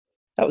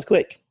That was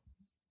quick.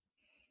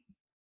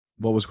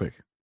 What was quick?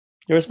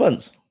 Your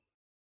response.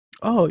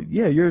 Oh,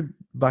 yeah, you're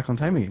back on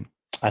time again.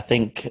 I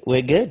think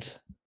we're good.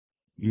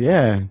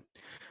 Yeah,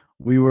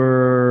 we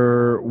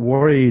were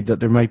worried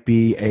that there might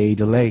be a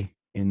delay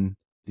in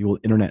the old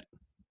internet.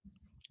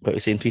 But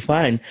we seem to be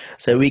fine.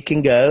 So we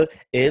can go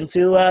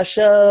into our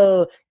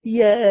show.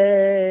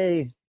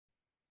 Yay!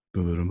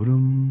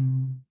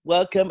 Ba-dum-ba-dum.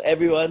 Welcome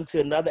everyone to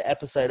another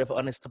episode of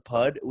Honest to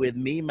Pod with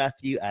me,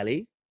 Matthew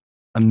Ali.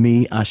 And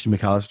me, Ashton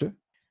McAllister.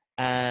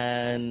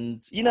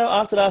 And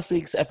after last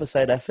week's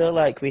episode, I feel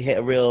like we hit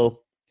a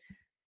real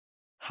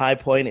high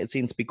point. It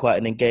seems to be quite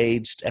an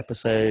engaged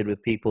episode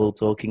with people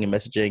talking and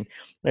messaging.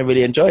 I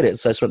really enjoyed it.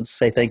 So I just want to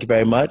say thank you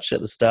very much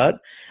at the start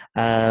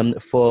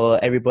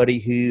for everybody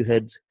who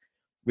had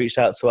reached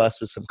out to us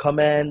with some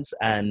comments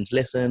and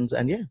listened.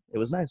 And yeah, it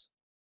was nice.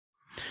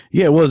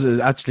 Yeah, it was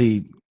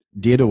actually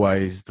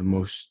data-wise the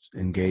most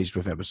engaged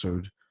with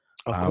episode.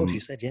 Of course,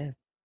 you said yeah.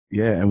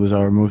 Yeah, it was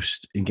our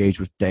most engaged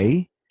with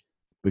day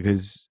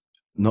because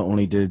not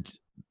only did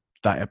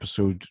that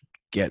episode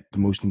get the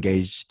most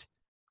engaged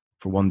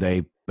for one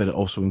day, but it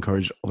also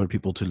encouraged other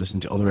people to listen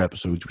to other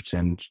episodes, which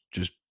then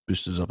just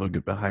boosted us up a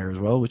good bit higher as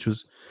well, which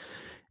was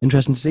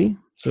interesting to see.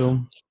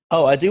 So,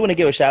 I do want to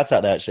give a shout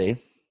out there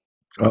actually.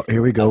 Oh,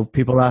 here we go.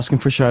 People asking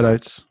for shout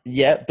outs.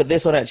 Yeah, but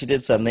this one actually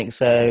did something.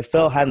 So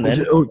Phil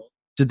Hanlon.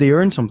 Did they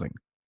earn something?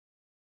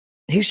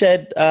 He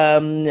said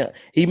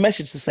he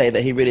messaged to say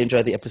that he really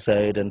enjoyed the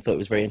episode and thought it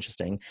was very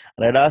interesting.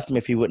 And I'd asked him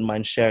if he wouldn't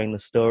mind sharing it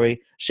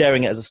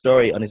as a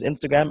story on his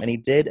Instagram, and he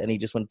did. And he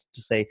just wanted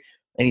to say,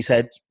 and he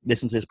said,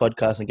 listen to this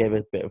podcast and gave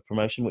a bit of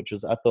promotion, which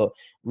was, I thought,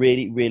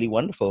 really, really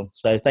wonderful.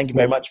 So thank you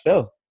very much,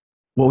 Phil.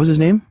 What was his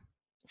name?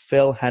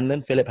 Philip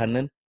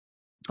Hanlon.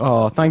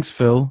 Oh, thanks,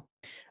 Phil.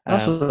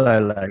 That's what I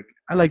like.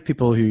 I like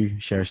people who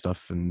share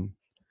stuff and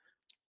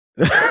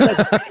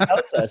it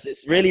helps us.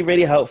 It's really,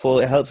 really helpful.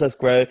 It helps us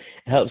grow. It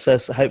helps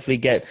us hopefully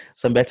get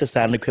some better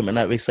sound equipment,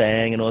 like we're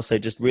saying, and also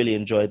just really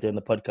enjoy doing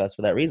the podcast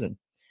for that reason.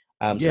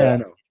 So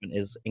that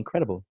is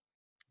incredible.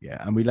 Yeah,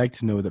 and we like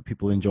to know that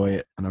people enjoy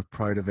it and are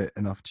proud of it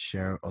enough to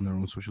share on their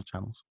own social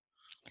channels.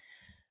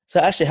 So,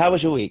 Ashley, how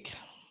was your week?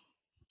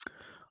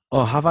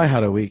 Oh, have I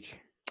had a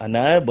week? I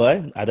know,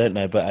 boy. I don't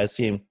know, but I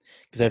assume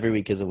because every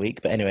week is a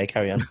week. But anyway,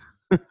 carry on.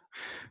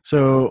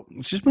 So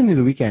it's just mainly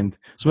the weekend.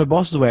 So my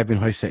boss is away. I've been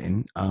house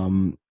sitting.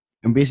 And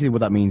basically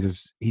what that means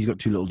is he's got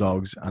 2 little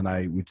dogs and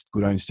I would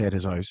go down and stay at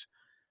his house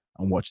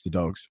and watch the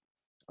dogs.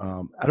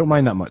 I don't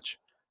mind that much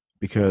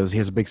because he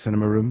has a big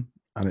cinema room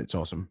and it's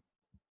awesome.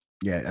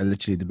 Yeah,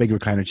 literally the big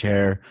recliner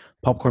chair,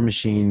 popcorn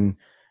machine.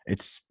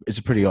 It's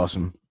pretty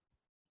awesome.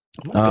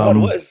 Oh my God,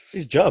 what is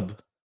his job?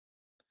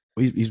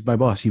 He's my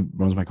boss. He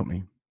runs my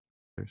company.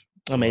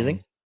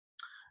 Amazing.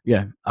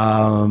 Yeah.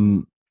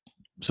 So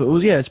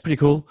it's pretty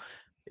cool.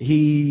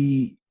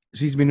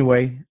 He's been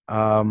away.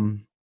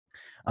 And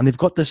they've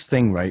got this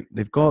thing, right?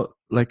 They've got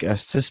like a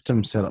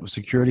system set up, a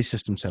security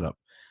system set up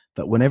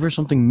that whenever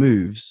something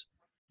moves,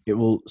 it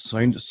will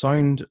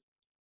sound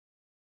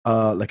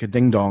like a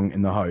ding dong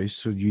in the house,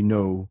 so you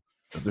know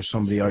that there's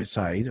somebody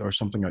outside or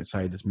something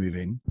outside that's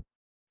moving.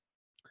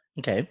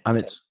 Okay. And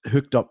it's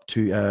hooked up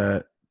to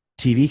a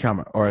TV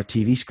camera or a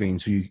TV screen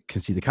so you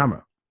can see the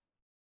camera.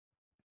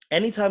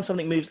 Anytime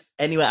something moves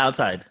anywhere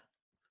outside?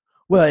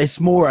 Well, it's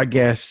more, I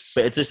guess...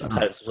 But it's just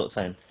the sort of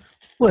tone.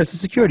 Well, it's a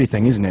security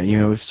thing, isn't it? You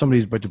know, if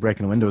somebody's about to break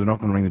in a window, they're not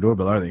going to ring the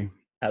doorbell, are they?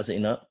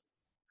 Absolutely not.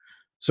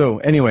 So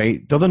anyway,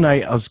 the other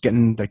night I was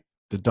getting the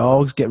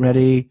dogs getting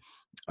ready,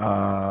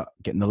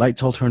 getting the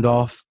lights all turned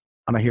off,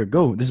 and I hear it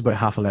go. This is about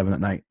 11:30 at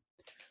night.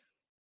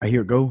 I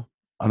hear it go,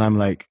 and I'm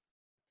like,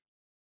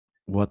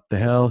 what the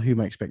hell? Who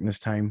am I expecting this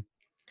time?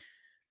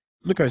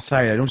 Look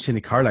outside. I don't see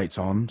any car lights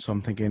on, so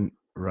I'm thinking,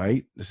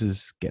 right, this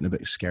is getting a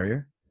bit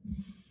scarier.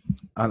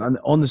 And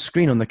on the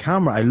screen, on the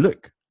camera, I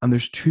look, and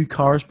there's 2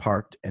 cars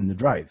parked in the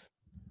drive.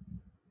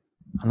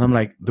 And I'm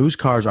like, those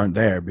cars aren't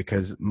there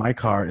because my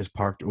car is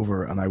parked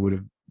over, and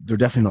they're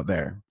definitely not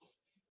there.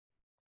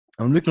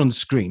 And I'm looking on the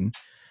screen,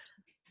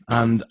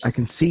 and I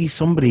can see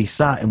somebody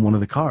sat in one of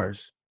the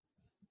cars.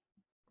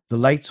 The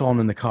light's on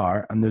in the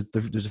car, and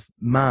there's a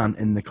man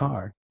in the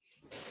car.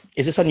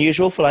 Is this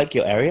unusual for like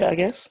your area, I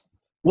guess?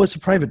 Well, it's a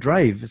private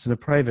drive. It's in a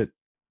private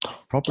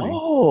property.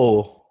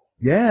 Oh.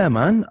 Yeah,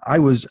 man. I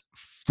was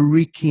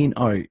freaking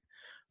out.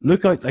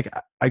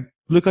 I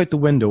look out the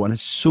window and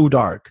it's so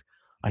dark.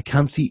 I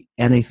can't see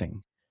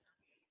anything.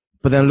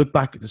 But then I look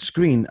back at the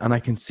screen and I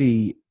can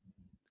see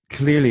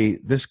clearly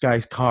this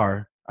guy's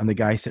car and the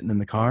guy sitting in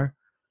the car.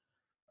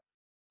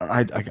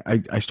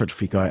 I start to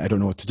freak out. I don't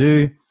know what to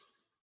do.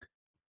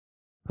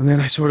 And then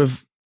I sort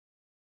of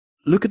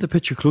look at the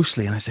picture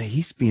closely and I say,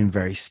 he's being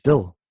very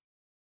still.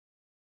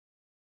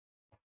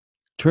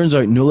 Turns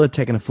out Nuala had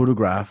taken a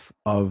photograph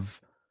of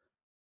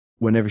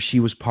whenever she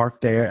was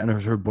parked there and there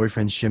was her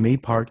boyfriend Shimmy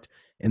parked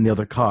in the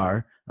other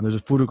car. And there's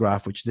a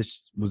photograph which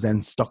this was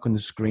then stuck on the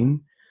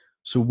screen.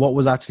 So what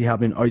was actually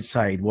happening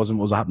outside wasn't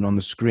what was happening on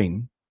the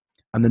screen.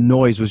 And the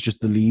noise was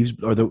just the leaves,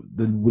 or the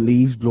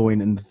leaves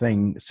blowing in the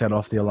thing set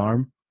off the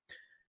alarm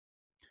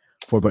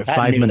for about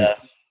 5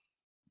 minutes.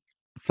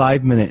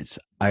 5 minutes,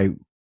 I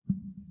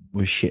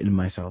was shitting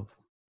myself.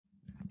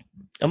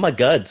 Oh my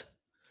God.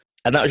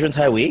 And that was your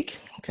entire week?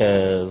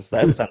 Because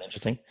that doesn't sound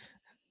interesting.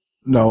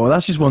 No,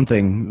 that's just one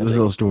thing. There's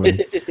a little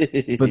story.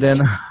 But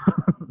then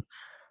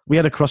we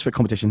had a CrossFit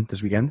competition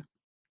this weekend.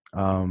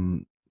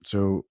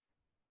 So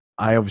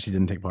I obviously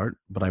didn't take part,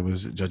 but I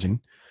was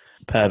judging.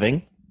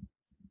 Perving.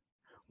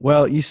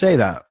 Well, you say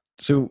that.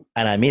 So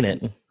And I mean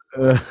it.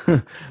 uh,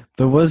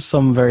 there was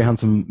some very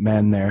handsome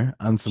men there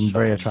and some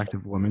very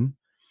attractive women.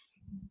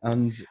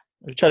 And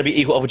We're trying to be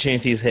equal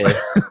opportunities here.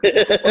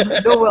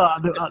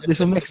 this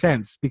will make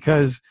sense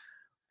because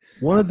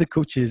one of the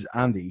coaches,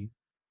 Andy,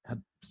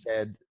 had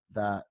said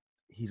that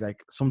he's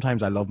like,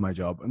 sometimes I love my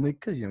job. And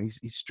because,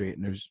 he's straight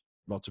and there's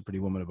lots of pretty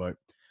women about. And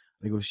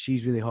he goes,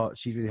 she's really hot.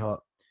 She's really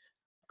hot.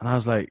 And I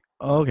was like,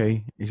 oh,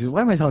 okay. He says,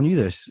 why am I telling you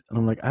this? And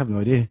I'm like, I have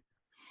no idea.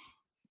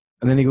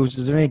 And then he goes,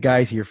 is there any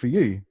guys here for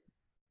you?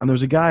 And there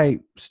was a guy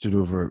stood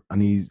over and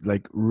he's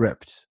like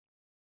ripped.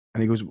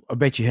 And he goes, I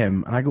bet you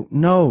him. And I go,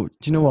 no,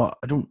 do you know what?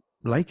 I don't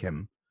like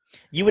him.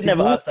 You would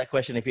never ask that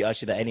question if he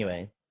asked you that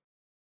anyway.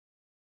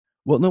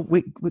 Well, no,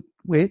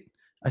 wait.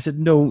 I said,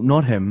 no,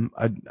 not him.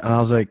 And I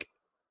was like,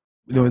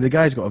 the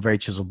guy's got a very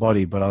chiseled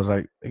body, but I was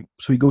like,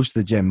 so he goes to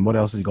the gym. What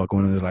else has he got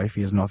going in his life?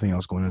 He has nothing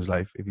else going in his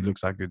life if he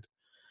looks that good.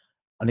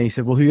 And he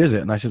said, well, who is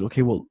it? And I said,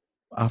 okay, well,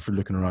 after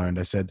looking around,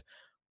 I said,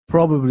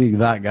 probably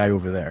that guy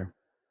over there.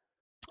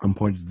 And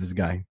pointed to this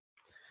guy.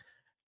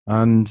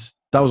 And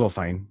that was all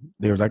fine.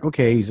 They were like,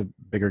 okay, he's a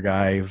bigger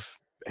guy,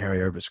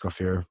 hairier, a bit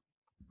scruffier.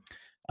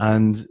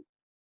 And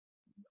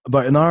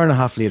about an hour and a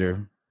half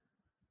later,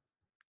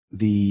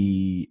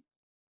 I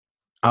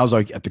was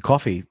like at the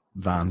coffee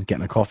van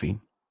getting a coffee.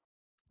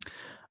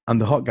 And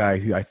the hot guy,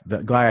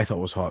 the guy I thought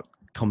was hot,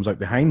 comes out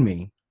behind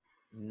me.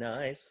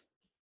 Nice.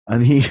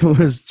 And he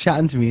was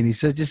chatting to me and he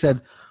just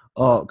said,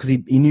 oh, because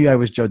he knew I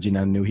was judging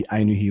and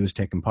I knew he was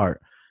taking part.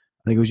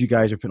 And he goes, you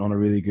guys are putting on a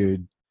really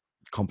good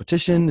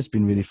competition. It's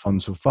been really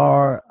fun so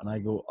far. And I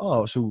go,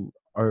 oh, so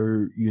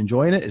are you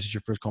enjoying it? Is this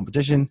your first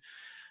competition?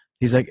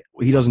 He's like,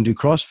 he doesn't do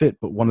CrossFit,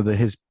 but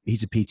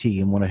he's a PT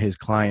and one of his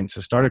clients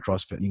has started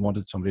CrossFit and he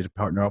wanted somebody to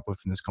partner up with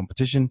in this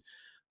competition.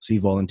 So he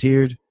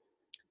volunteered.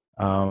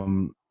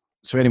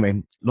 So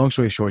anyway, long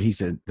story short, he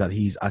said that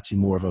he's actually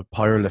more of a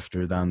power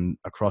lifter than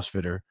a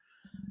CrossFitter.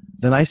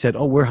 Then I said,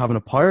 oh, we're having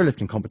a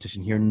powerlifting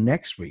competition here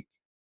next week.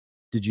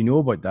 Did you know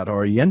about that? Or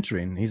are you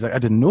entering? He's like, I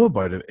didn't know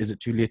about it. Is it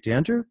too late to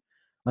enter?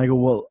 And I go,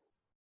 well,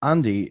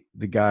 Andy,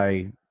 the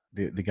guy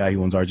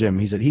who owns our gym,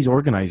 he said he's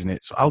organizing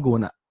it. So I'll go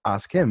and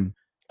ask him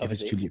if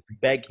it's too late.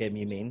 Beg him,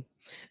 you mean?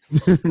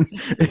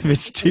 If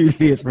it's too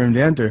late for him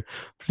to enter,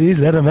 please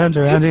let him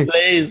enter, Andy.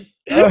 Please.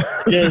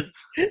 Yes.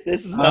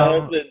 This is my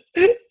husband.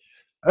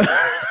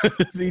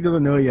 He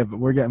doesn't know yet, but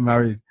we're getting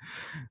married.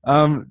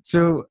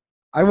 So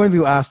I went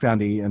to ask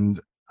Andy, and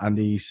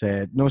Andy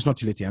said, no, it's not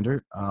too late to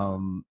enter.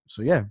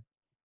 So yeah.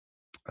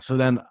 So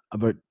then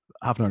about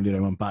half an hour later,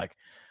 I went back,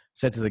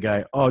 said to the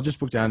guy, oh, I just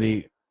spoke to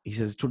Andy. He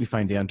says, totally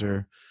fine to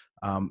enter.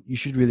 You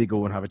should really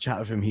go and have a chat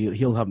with him.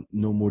 He'll have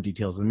no more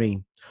details than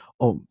me.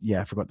 Oh,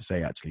 yeah, I forgot to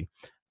say, actually.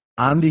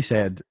 Andy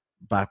said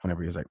back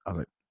whenever he's like,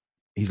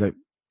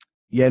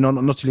 yeah, no,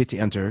 not too late to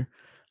enter.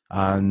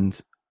 And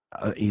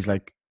he's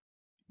like,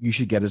 you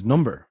should get his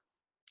number.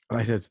 And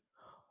I said,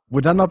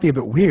 would that not be a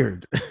bit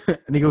weird?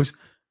 And he goes,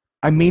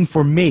 I mean,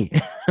 for me.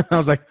 I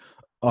was like,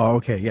 oh,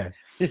 okay, yeah.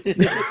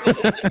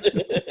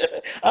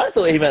 I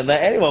thought he meant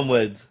that anyone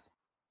would.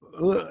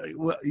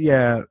 Well,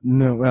 yeah,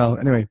 no, well,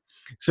 anyway.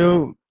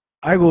 So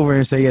I go over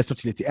and say, yes, not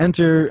too late to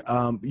enter.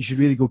 You should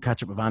really go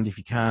catch up with Andy if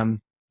you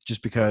can,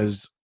 just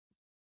because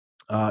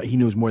he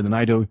knows more than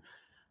I do.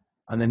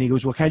 And then he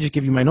goes, well, can I just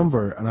give you my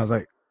number? And I was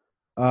like,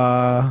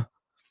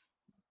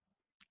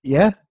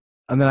 yeah.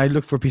 And then I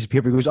looked for a piece of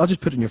paper. He goes, I'll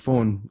just put it in your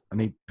phone.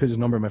 And he put his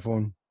number in my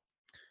phone.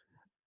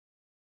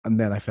 And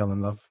then I fell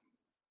in love.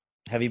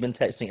 Have you been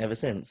texting ever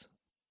since?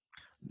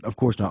 Of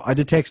course not. I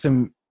did text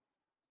him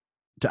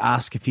to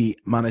ask if he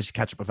managed to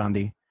catch up with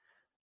Andy.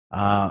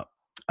 And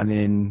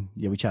then,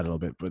 yeah, we chatted a little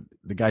bit. But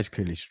the guy's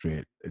clearly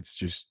straight. It's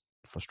just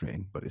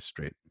frustrating, but it's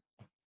straight.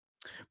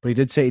 But he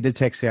did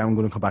text say, I'm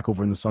going to come back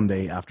over on the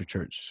Sunday after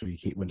church. So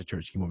he went to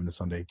church, he came over on the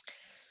Sunday.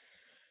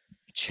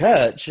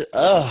 Church?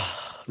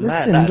 Oh,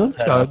 listen, man, don't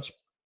judge.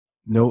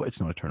 No, it's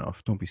not a turn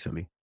off. Don't be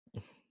silly.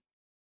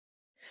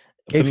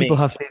 Gay people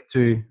have faith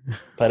too.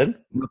 Pardon?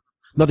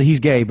 Not that he's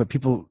gay, but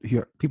people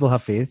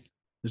have faith.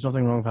 There's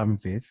nothing wrong with having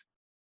faith.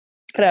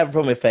 I don't have a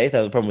problem with faith. I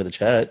have a problem with the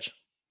church.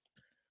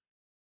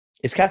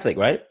 It's Catholic,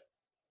 right?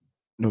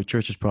 No,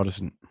 church is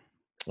Protestant.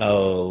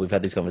 Oh, we've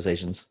had these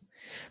conversations.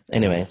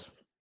 Anyway.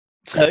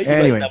 So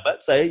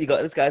you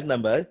got this guy's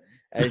number.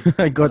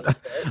 I got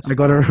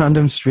a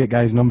random straight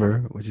guy's number,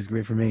 which is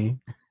great for me.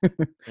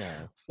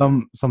 Yeah.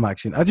 Some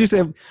action. I just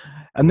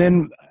and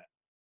then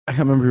I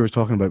can't remember who I was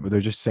talking about, but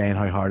they're just saying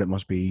how hard it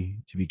must be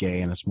to be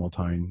gay in a small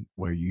town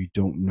where you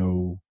don't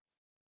know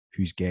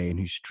who's gay and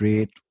who's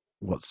straight.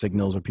 What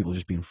signals are people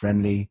just being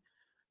friendly?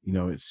 You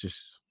know,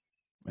 it's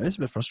a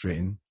bit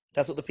frustrating.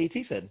 That's what the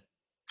PT said.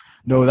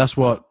 No, that's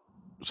what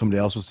somebody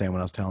else was saying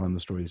when I was telling them the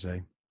story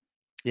today.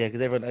 Yeah,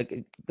 because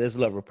everyone there's a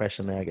lot of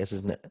repression there, I guess,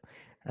 isn't it?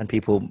 And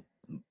people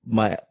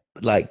might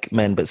like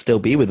men but still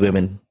be with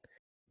women.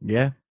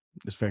 Yeah,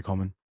 it's very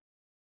common.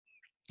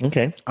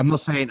 Okay, I'm not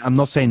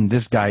saying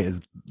this guy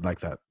is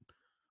like that.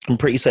 I'm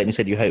pretty certain you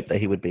said you hoped that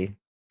he would be.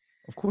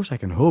 Of course, I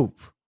can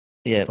hope,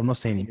 Yeah, but I'm not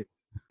saying he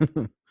is.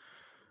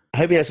 I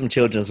hope he has some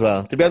children as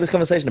well. Did we have this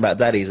conversation about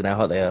daddies and how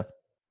hot they are?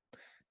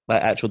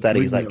 Like actual What do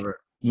daddies, you mean like ever?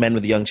 men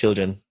with young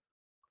children.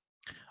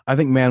 I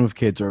think men with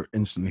kids are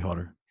instantly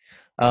hotter.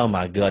 Oh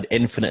my god,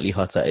 infinitely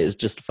hotter. It's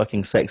just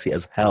fucking sexy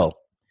as hell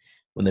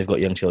when they've got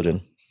young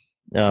children.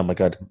 Oh my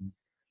god,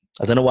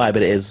 I don't know why,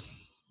 but it is.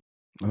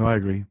 No, I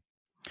agree.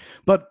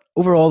 But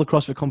overall, the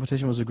CrossFit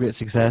competition was a great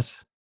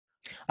success.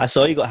 I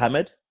saw you got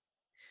hammered.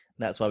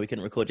 That's why we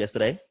couldn't record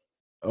yesterday.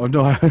 Oh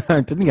no,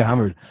 I didn't get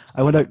hammered.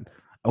 I went out.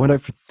 I went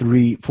out for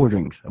 4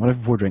 drinks. I went out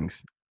for 4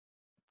 drinks.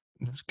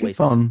 It was good Wait,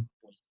 fun.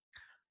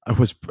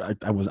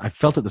 I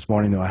felt it this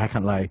morning though. I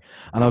can't lie.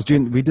 And I was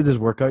doing. We did this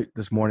workout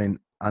this morning,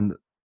 and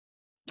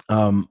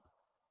um,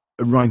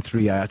 round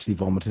 3, I actually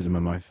vomited in my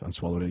mouth and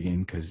swallowed it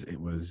again because it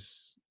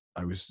was.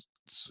 It was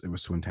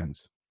so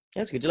intense.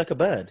 that's good. You're like a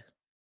bird.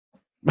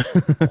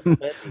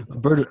 a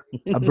bird.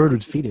 A bird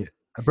would feed it.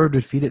 A bird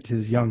would feed it to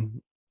his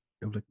young.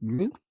 It was like.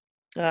 "Mm,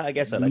 I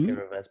guess I like a mm."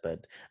 reverse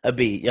bird. A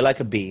bee. You're like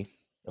a bee,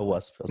 a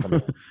wasp, or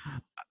something.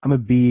 I'm a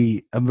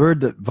bee, a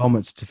bird that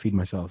vomits to feed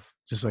myself,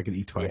 just so I can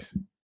eat twice.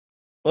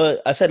 Well,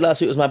 I said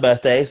last week was my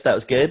birthday, so that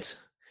was good.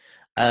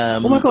 Oh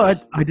my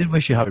god, I did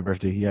wish you happy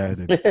birthday. Yeah, I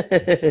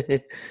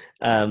did.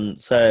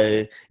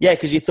 So yeah,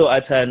 because you thought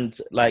I turned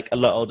like a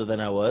lot older than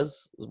I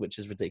was, which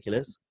is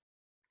ridiculous.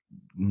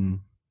 Mm.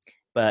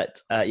 But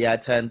yeah, I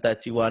turned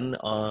 31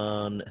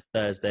 on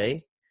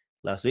Thursday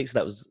last week, so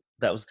that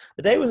was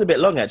the day was a bit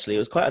long actually. It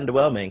was quite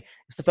underwhelming.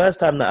 It's the first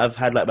time that I've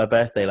had like my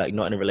birthday like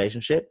not in a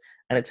relationship,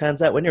 and it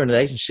turns out when you're in a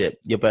relationship,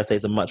 your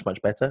birthdays are much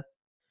better.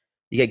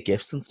 You get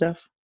gifts and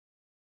stuff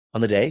on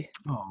the day.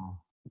 Oh,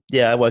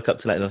 Yeah, I woke up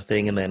to like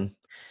nothing, and then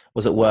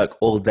was at work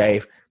all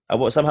day.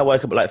 Somehow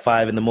woke up at like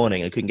 5 in the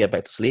morning. I couldn't get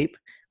back to sleep.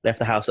 Left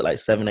the house at like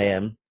 7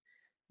 a.m.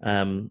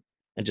 And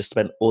just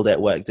spent all day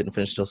at work. Didn't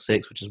finish till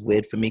 6, which is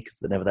weird for me because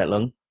they're never that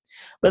long.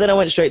 But then I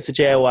went straight to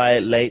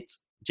JOI late,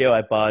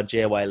 JOI bar,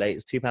 JOI late.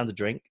 It's £2 a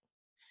drink.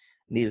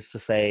 Needless to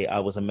say, I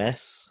was a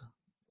mess,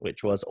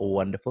 which was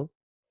wonderful.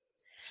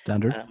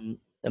 standard.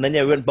 And then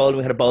yeah, we went bowling.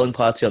 We had a bowling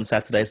party on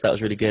Saturday, so that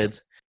was really good.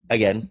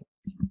 Again,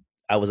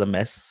 I was a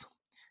mess.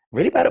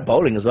 Really bad at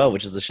bowling as well,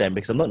 which is a shame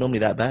because I'm not normally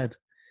that bad.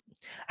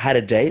 I had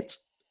a date,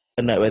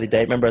 a noteworthy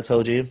date. Remember I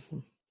told you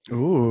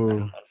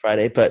Ooh. on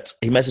Friday, but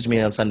he messaged me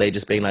on Sunday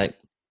just being like,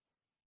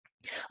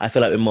 I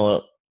feel like we're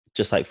more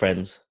just like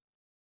friends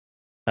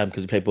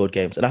because we play board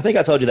games. And I think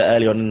I told you that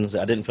earlier on.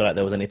 I didn't feel like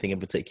there was anything in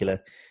particular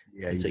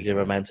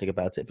romantic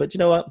about it. But you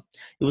know what?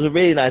 It was a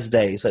really nice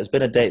day. So it's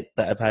been a date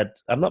that I've had.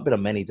 I've not been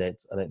on many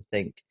dates, I don't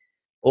think.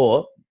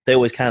 Or they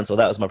always cancel.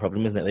 That was my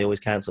problem, isn't it? They always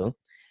cancel.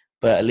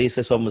 But at least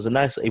this one was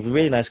a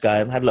really nice guy.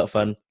 I had a lot of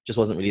fun. Just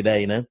wasn't really there,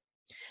 you know?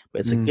 But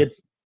it's a good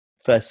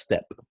first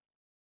step.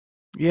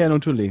 Yeah, no,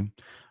 totally.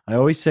 I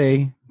always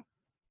say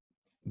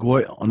go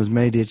out on as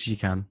many dates as you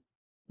can.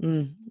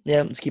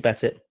 Yeah, let's keep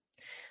at it.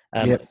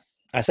 Yep.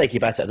 I say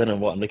keep at it. I don't know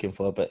what I'm looking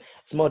for, but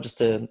it's more just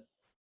to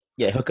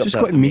hook up. Just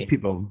go out and meet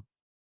people.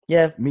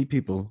 Yeah, meet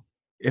people.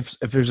 If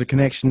there's a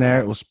connection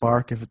there, it will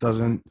spark. If it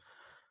doesn't,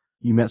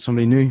 you met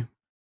somebody new.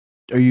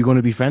 Are you going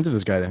to be friends with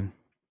this guy then?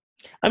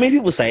 I mean,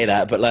 people say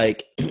that, but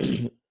like,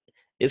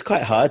 it's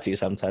quite hard to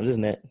sometimes,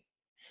 isn't it?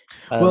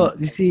 Well,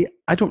 you see,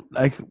 I don't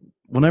like.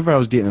 Whenever I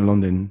was dating in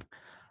London,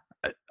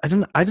 I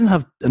didn't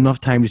have enough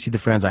time to see the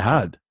friends I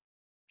had.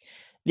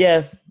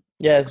 Yeah.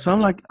 So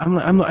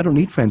I don't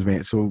need friends,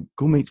 mate. So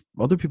go meet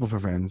other people for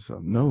friends.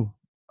 No,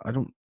 I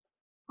don't.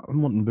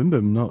 I'm wanting boom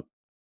boom, not.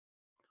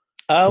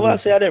 Well,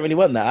 see, I don't really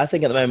want that. I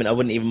think at the moment I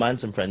wouldn't even mind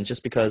some friends,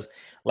 just because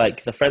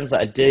like the friends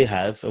that I do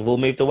have all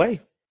moved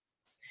away.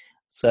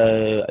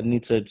 So I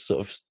need to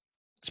sort of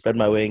spread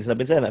my wings, and I've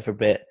been saying that for a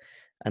bit.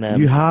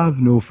 And you have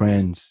no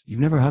friends. You've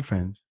never had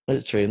friends.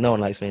 It's true. No one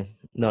likes me.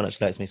 No one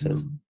actually likes me.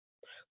 So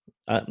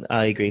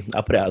I agree.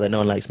 I'll put it out there. No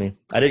one likes me.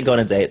 I didn't go on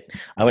a date.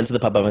 I went to the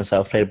pub by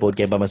myself, played a board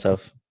game by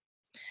myself,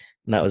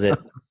 and that was it.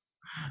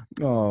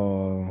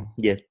 Oh,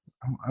 yeah.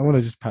 I want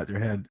to just pat your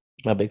head.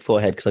 My big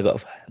forehead because I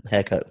got a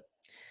haircut.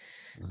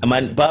 And my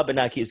barber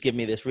now keeps giving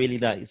me this really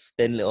nice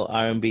thin little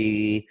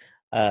R&B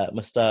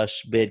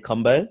mustache beard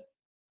combo,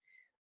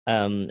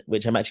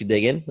 which I'm actually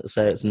digging.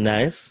 So it's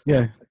nice.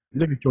 Yeah, you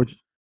look like George.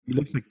 You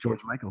look like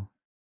George Michael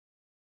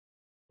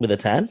with a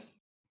tan.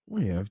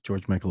 Well, yeah, if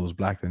George Michael was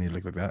black, then he'd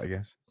look like that, I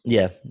guess.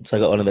 Yeah, so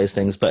I got one of those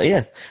things. But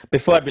yeah,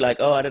 before I'd be like,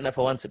 oh, I don't know if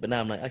I want it, but now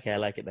I'm like, okay, I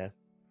like it now.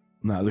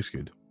 Nah, it looks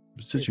good.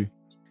 It suits you.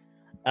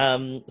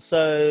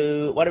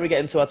 So why don't we get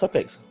into our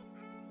topics?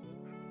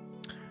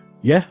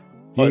 Yeah.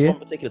 It's one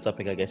particular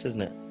topic, I guess,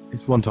 isn't it?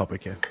 It's one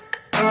topic, yeah.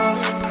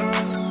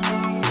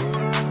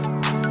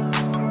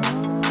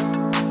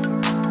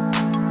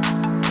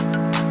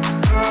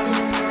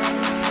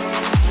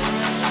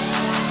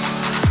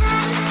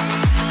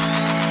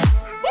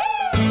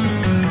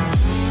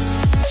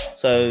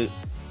 So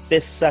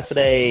this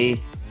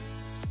Saturday,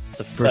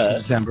 the 1st of 1st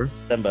December.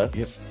 December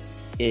Yep.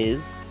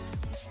 is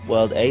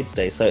World AIDS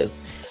Day. So it's,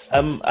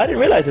 I didn't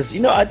realize this.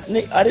 You know, I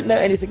didn't know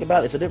anything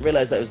about this. I didn't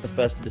realize that it was the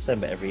 1st of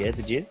December every year.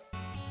 Did you?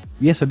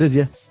 Yes, I did.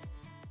 Yeah.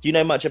 Do you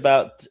know much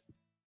about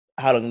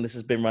how long this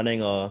has been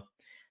running, or?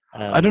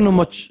 I don't know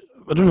much.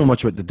 I don't know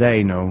much about the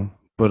day, no,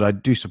 but I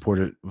do support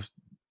it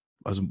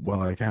as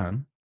well as I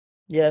can.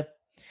 Yeah.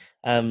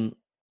 And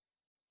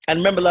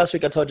remember last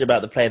week I told you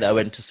about the play that I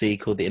went to see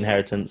called The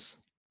Inheritance.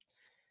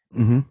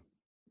 Mm-hmm.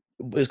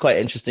 It was quite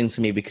interesting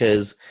to me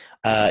because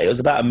it was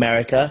about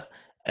America.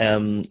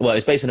 Well,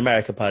 it's based in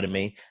America, pardon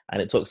me,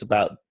 and it talks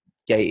about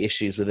gay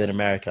issues within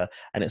America,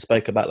 and it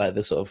spoke about like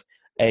the sort of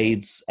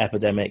AIDS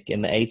epidemic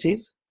in the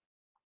 80s.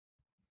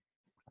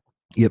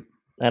 Yep.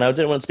 And I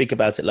didn't want to speak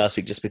about it last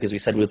week just because we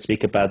said we'd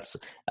speak about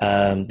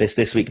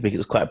this week because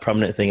it's quite a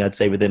prominent thing, I'd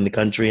say, within the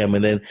country and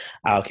within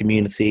our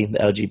community, the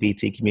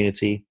LGBT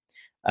community.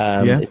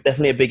 Yeah. It's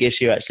definitely a big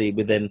issue actually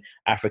within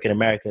African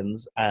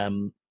Americans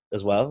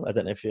as well. I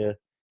don't know if you're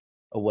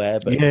aware,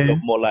 but Yeah. you're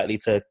more likely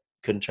to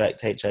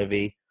contract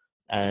HIV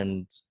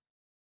and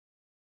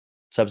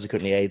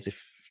subsequently AIDS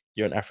if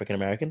you're an African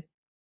American.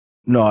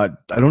 No, I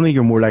don't think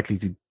you're more likely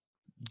to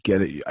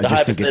get it. I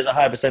just think There's it's a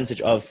higher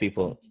percentage of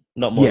people,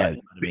 not more yeah,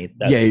 likely. I mean,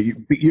 yeah,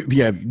 that's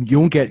yeah. You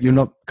won't get. You're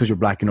not because you're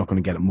black. You're not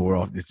going to get it more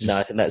often. It's no, I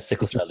just think that's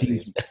sickle it cell just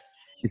disease. seems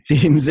it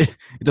seems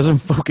it doesn't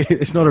focus.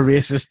 It's not a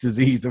racist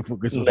disease that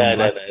focuses on No,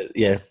 no, black. no.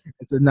 Yeah,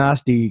 It's a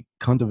nasty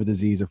cunt of a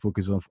disease that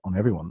focuses on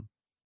everyone.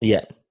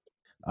 yeah,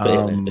 but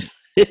Um,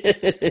 yeah.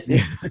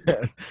 yeah.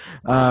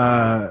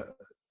 uh,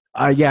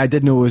 yeah, I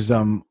did know it was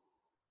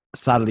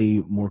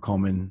sadly more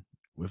common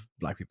with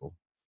black people.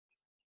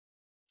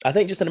 I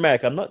think just in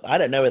America. I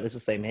don't know whether it's the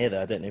same here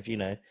though. I don't know if you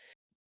know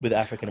with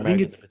African I think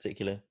Americans in it's.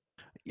 particular.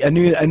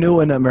 I know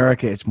in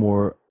America it's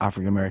more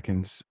African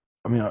Americans.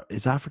 I mean,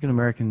 is African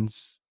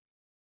Americans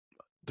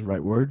the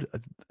right word?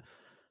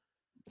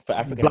 For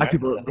African Black Americans,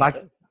 people, I think black.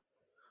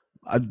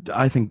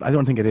 so. I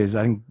don't think it is.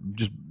 I think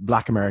just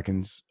black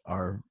Americans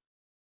are.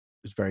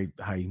 There's very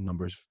high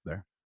numbers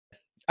there.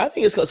 I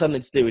think it's got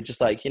something to do with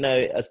just like, you know,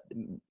 as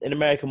in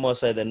America more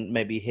so than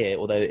maybe here,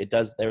 although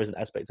there is an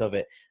aspect of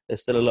it.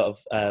 There's still a lot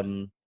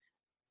of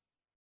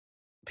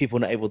people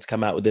not able to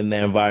come out within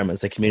their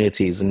environments, their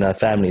communities and their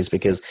families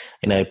because,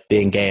 you know,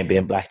 being gay and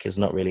being black is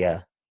not really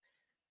a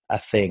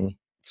thing.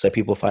 So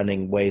people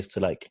finding ways to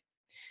like,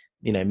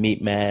 you know,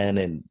 meet men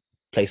in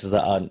places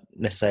that aren't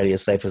necessarily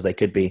as safe as they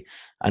could be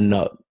and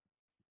not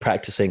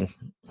practicing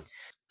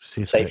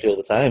Safe safely all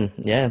sex. the time.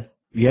 Yeah.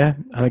 Yeah,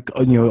 and like,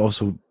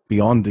 also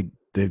beyond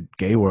the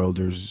gay world,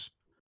 there's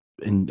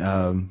in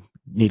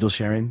needle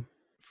sharing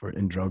for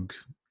in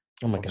drugs.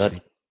 Oh my God.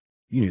 Obviously,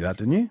 you knew that,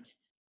 didn't you?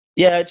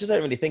 Yeah, I just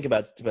don't really think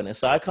about it to be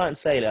honest. So I can't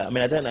say that. I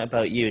mean, I don't know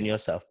about you and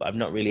yourself, but I've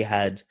not really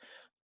had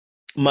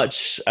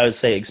much, I would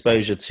say,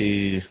 exposure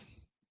to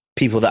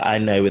people that I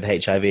know with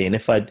HIV. And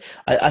if I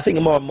think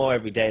more and more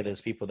every day,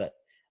 there's people that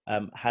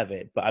have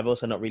it, but I've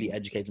also not really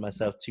educated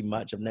myself too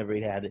much. I've never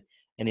really had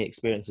any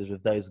experiences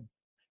with those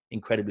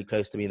incredibly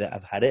close to me that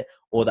have had it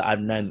or that I've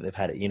known that they've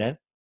had it, you know?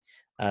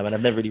 And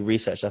I've never really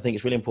researched. I think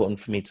it's really important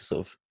for me to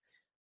sort of,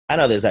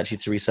 and others actually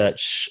to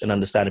research and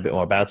understand a bit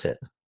more about it.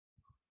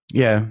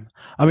 Yeah,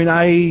 I mean,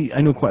 I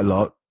know quite a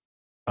lot.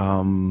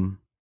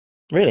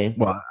 Really?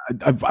 Well,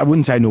 I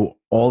wouldn't say I know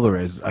all there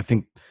is. I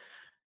think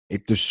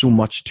there's so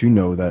much to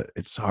know that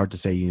it's hard to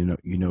say you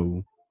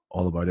know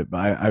all about it.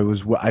 But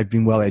I've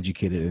been well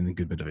educated in a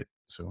good bit of it.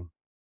 So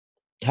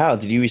How?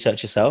 Did you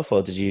research yourself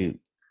or did you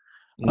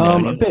know a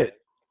anyone? bit.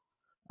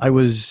 I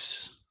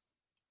was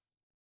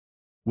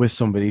with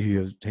somebody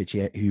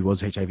who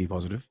was HIV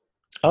positive.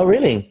 Oh,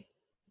 really?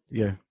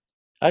 Yeah,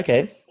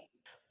 Okay.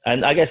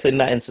 And I guess in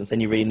that instance,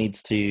 then you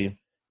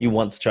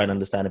want to try and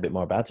understand a bit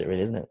more about it,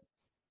 really, isn't it?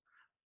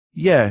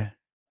 yeah,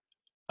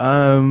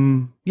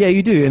 yeah.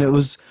 You do, and it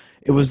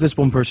was this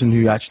one person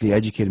who actually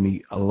educated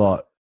me a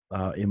lot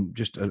in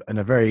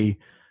a very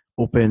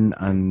open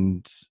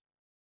and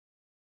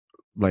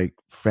like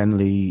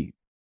friendly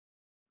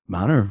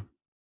manner.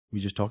 We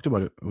just talked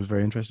about it. It was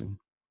very interesting.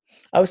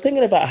 I was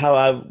thinking about how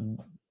I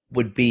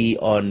would be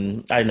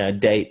on, I don't know, a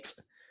date.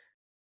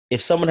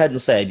 If someone hadn't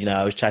said, you know,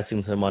 I was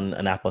chatting to them on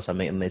an app or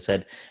something, and they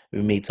said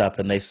we meet up,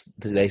 and they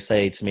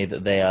say to me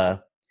that they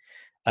are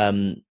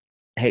um,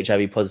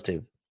 HIV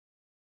positive,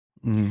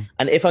 Mm.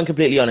 and if I'm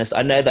completely honest,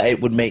 I know that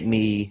it would make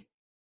me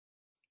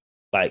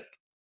like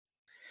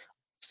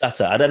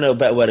stutter. I don't know a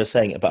better word of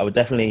saying it, but I would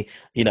definitely,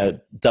 you know,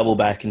 double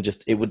back and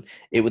just it would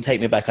take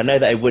me back. I know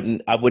that it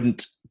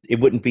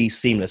wouldn't be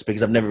seamless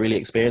because I've never really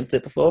experienced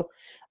it before.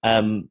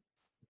 But I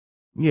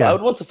Yeah.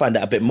 would want to find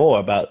out a bit more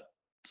about,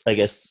 I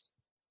guess,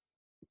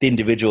 the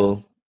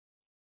individual.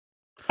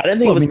 I don't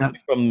think it Well, I was mean,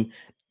 coming from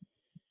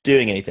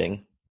doing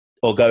anything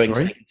or going,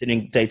 say, sorry.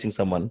 continuing dating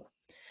someone.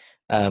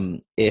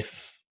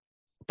 If,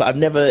 but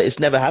it's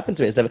never happened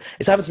to me.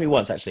 It's happened to me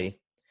once actually.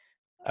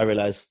 I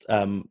realized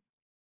on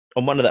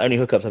one of the only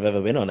hookups I've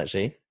ever been on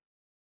actually.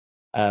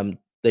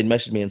 They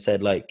messaged me and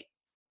said like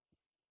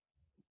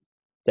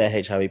they're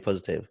HIV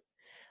positive,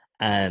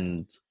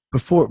 and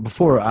Before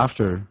or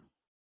after?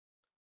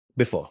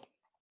 before,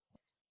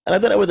 And I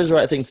don't know whether it's the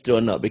right thing to do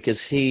or not,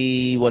 because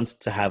he wanted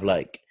to have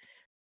like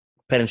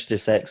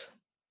penetrative sex.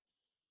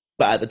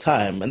 But at the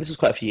time, and this was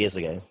quite a few years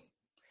ago,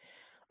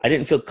 I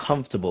didn't feel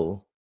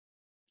comfortable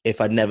if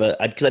because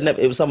I'd never,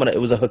 it was someone, it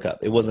was a hookup.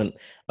 It wasn't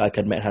like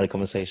I'd met and had a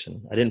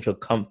conversation. I didn't feel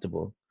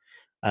comfortable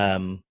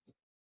um,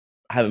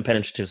 having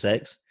penetrative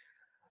sex.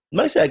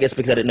 Mostly, I guess,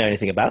 because I didn't know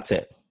anything about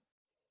it.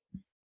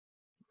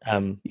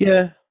 Um,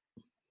 Yeah,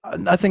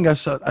 I think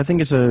that's. I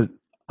think it's a.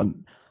 I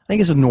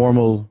think it's a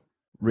normal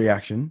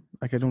reaction.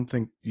 Like I don't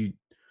think you.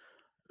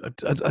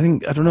 I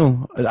think I don't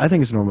know. I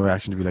think it's a normal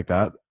reaction to be like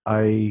that.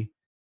 I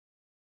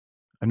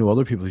know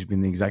other people who's been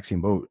in the exact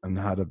same boat and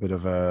had a bit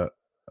of a.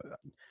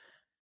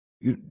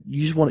 You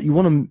just want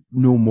to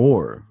know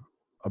more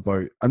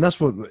about, and that's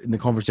what in the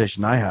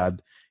conversation I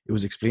had, it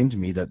was explained to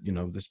me that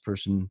this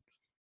person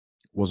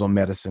was on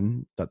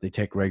medicine that they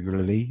take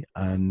regularly,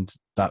 and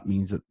that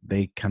means that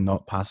they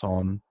cannot pass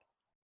on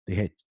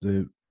the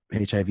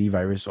HIV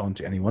virus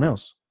onto anyone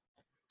else,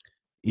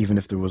 even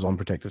if there was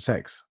unprotected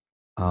sex.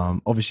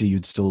 Obviously,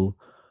 you'd still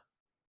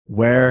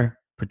wear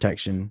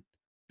protection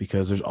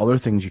because there's other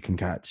things you can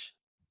catch,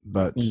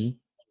 but mhm.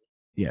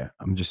 yeah,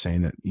 I'm just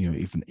saying that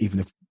even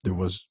if there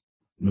was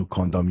no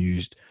condom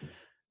used,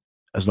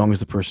 as long as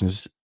the person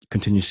is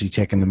continuously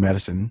taking the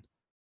medicine,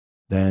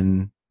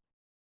 then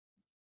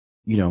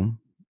you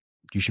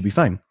should be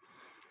fine.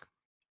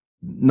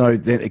 No,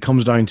 it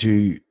comes down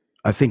to,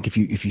 I think if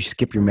you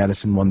skip your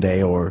medicine one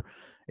day, or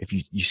if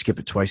you skip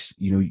it twice,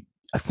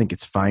 I think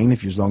it's fine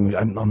if you, as long as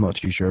I'm not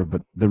too sure,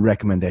 but the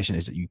recommendation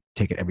is that you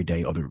take it every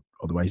day.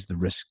 Otherwise, the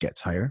risk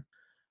gets higher.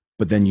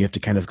 But then you have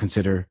to kind of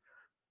consider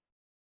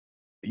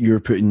you're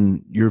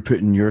putting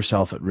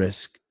yourself at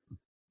risk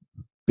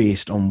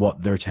based on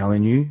what they're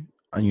telling you,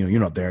 and you're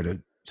not there to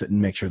sit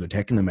and make sure they're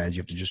taking the meds.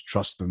 You have to just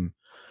trust them.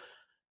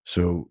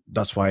 So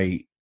that's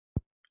why,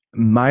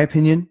 in my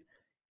opinion,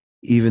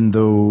 even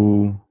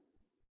though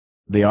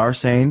they are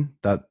saying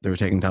that they're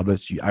taking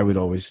tablets, I would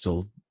always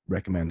still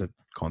recommend a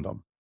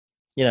condom.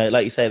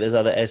 Like you say, there's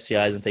other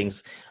STIs and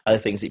things, other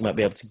things that you might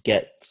be able to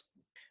get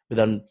with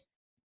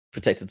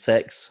unprotected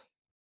sex.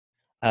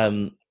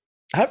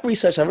 I have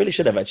researched, I really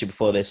should have actually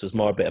before this, was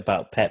more a bit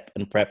about PEP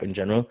and PrEP in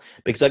general,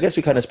 because I guess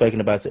we kind of spoken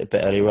about it a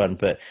bit earlier on,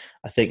 but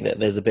I think that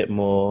there's a bit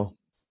more.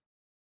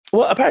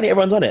 Well, apparently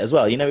everyone's on it as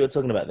well. We were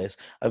talking about this.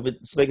 I've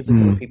been speaking to a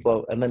couple of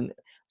people, and then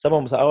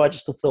someone was like, "Oh, I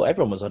just thought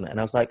everyone was on it," and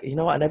I was like, "You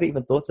know what? I never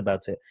even thought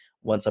about it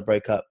once I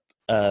broke up.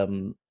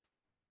 Once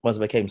I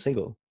became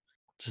single,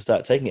 to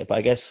start taking it. But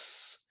I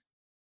guess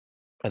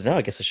I don't know.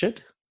 I guess I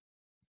should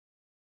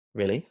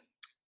really."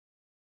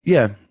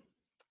 Yeah.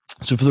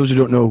 So for those who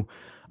don't know,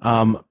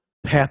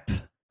 PEP,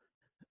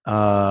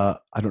 I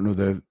don't know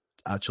the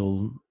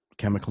actual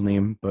chemical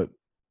name, but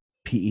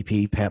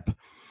PEP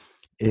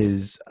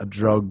is a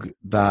drug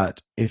that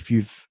if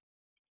you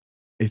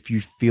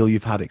feel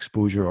you've had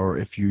exposure, or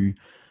if you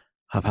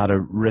have had a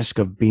risk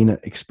of being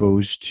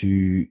exposed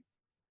to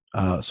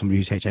somebody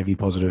who's HIV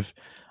positive,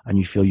 and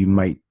you feel you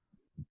might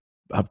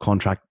have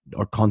contracted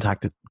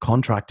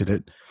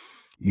it,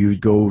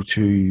 you'd go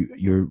to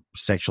your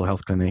sexual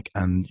health clinic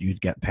and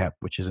you'd get PEP,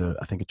 which is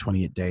I think a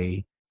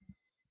 28-day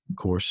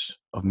course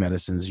of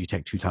medicines. You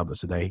take 3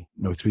 tablets a day,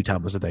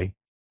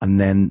 and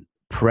then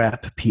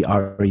PrEP,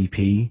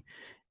 PrEP,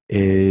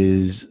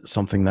 is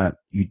something that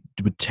you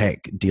would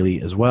take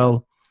daily as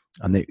well.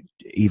 And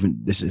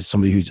this is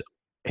somebody who's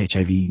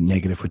HIV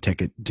negative would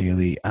take it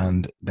daily,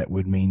 and that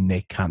would mean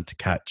they can't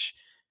catch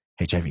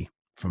HIV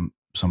from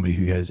somebody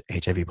who has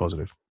HIV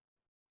positive.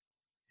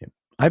 Yeah.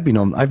 I've been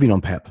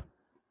on PEP.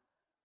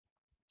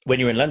 When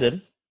you were in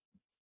London?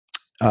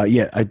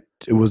 Yeah,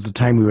 it was the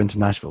time we went to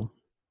Nashville.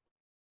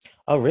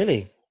 Oh,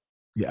 really?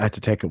 Yeah, I had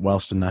to take it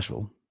whilst in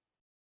Nashville.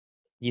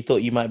 You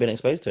thought you might have been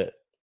exposed to it?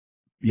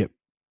 Yep.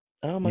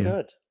 Oh my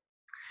God.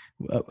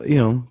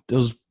 It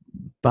was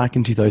back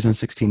in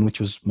 2016, which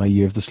was my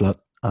year of the slut,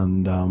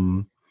 and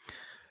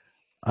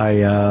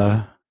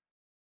I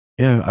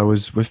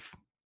was with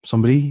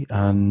somebody,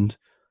 and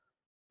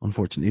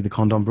unfortunately the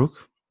condom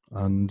broke.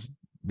 And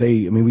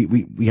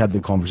we had the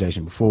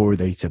conversation before.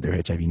 They said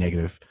they're HIV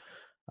negative.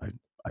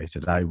 I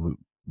said I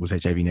was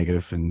HIV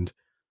negative, and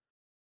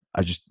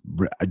I just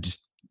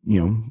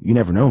you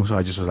never know. So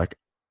I just was like,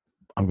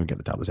 I'm going to get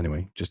the tablets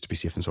anyway, just to be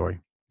safe and sorry.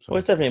 So. Well,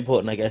 it's definitely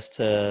important, I guess,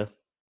 to,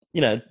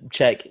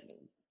 check,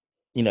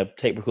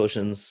 take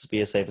precautions,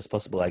 be as safe as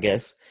possible, I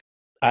guess.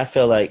 I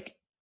feel like,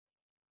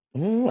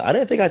 I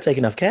don't think I take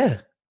enough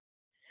care.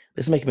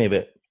 This is making me a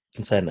bit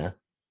concerned now.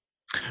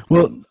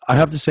 Well, I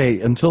have to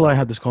say, until I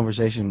had this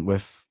conversation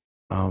with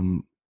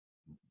my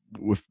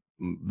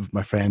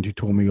friend who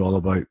told me all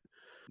about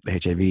the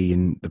HIV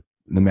and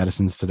the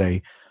medicines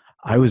today,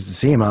 I was the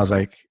same. I was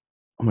like,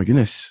 oh my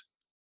goodness,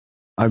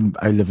 I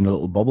live in a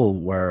little bubble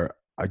where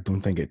I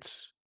don't think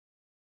it's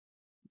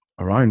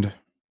around.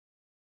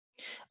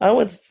 I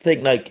always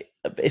think like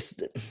it's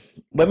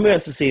when we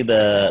went to see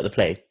the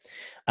play,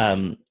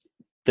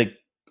 the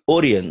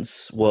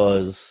audience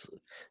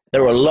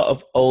there were a lot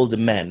of older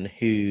men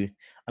who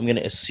I'm going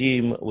to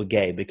assume were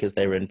gay because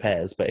they were in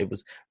pairs, but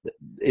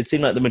it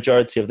seemed like the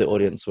majority of the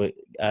audience were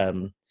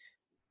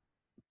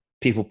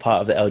people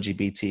part of the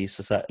LGBT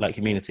society, like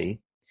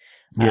community,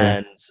 Yeah.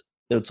 and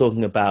they were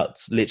talking about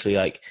literally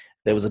like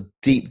there was a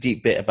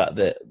deep bit about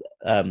the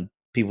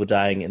people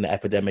dying in the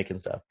epidemic and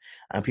stuff,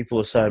 and people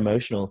were so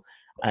emotional.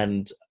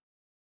 And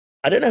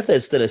I don't know if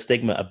there's still a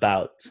stigma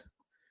about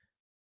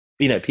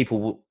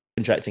people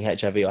contracting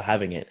HIV or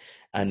having it,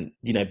 and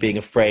being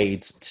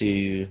afraid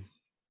to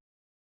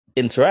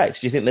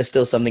interact. Do you think there's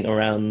still something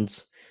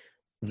around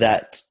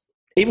that,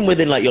 even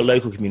within like your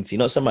local community,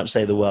 not so much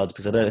say the world,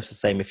 because I don't know if it's the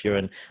same if you're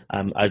in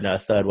I don't know, a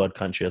third world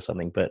country or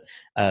something, but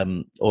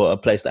or a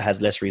place that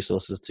has less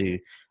resources to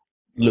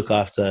look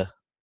after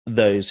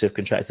those who have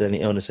contracted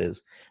any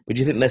illnesses. But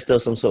do you think there's still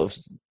some sort of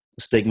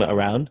stigma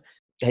around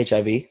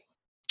HIV?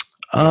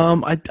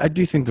 I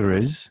do think there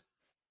is.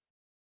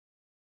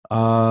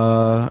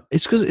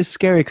 It's because it's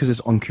scary because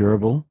it's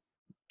uncurable.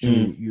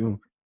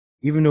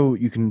 Even though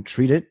you can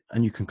treat it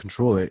and you can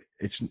control it,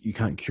 you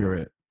can't cure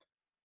it.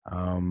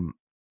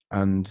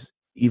 And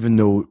even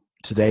though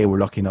today we're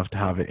lucky enough to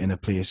have it in a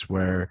place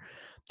where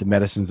the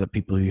medicines that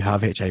people who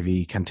have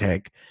HIV can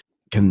take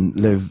can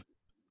live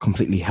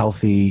completely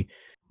healthy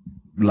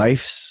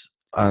lives,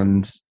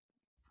 and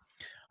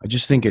I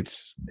just think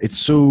it's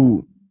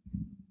sort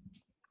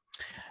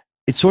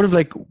of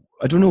like,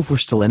 I don't know if we're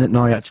still in it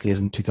now, actually, as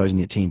in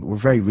 2018, but we're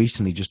very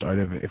recently just out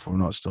of it if we're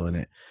not still in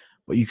it.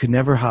 But you could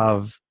never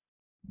have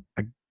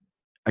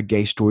a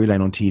gay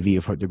storyline on TV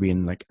without there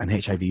being like an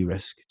HIV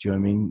risk. Do you know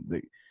what I mean?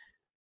 Like,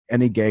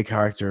 any gay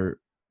character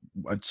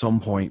at some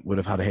point would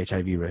have had a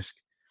HIV risk.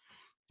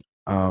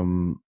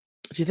 Do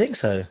you think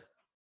so?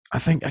 I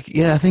think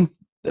it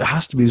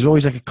has to be. There's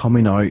always like a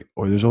coming out,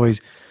 or there's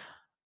always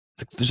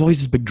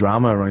this big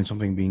drama around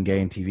something being gay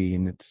in TV,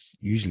 and it's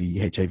usually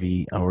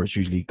HIV or it's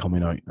usually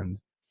coming out. And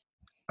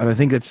I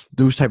think it's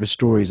those type of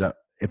stories that,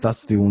 if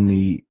that's the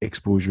only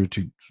exposure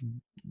to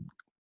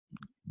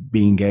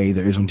being gay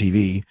there is on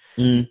TV,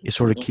 it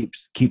sort of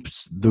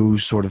keeps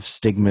those sort of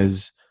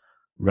stigmas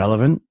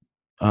relevant.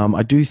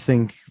 I do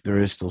think there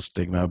is still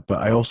stigma, but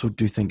I also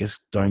do think it's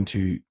down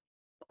to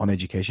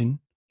education.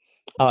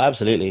 Oh,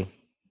 absolutely.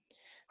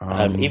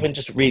 Even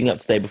just reading up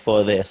today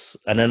before this,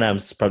 I know I'm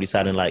probably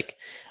sounding like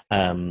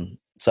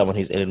someone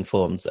who's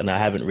ill-informed, and I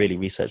haven't really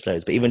researched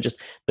loads, but even just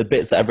the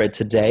bits that I've read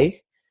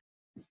today,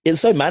 it's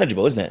so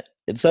manageable, isn't it?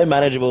 It's so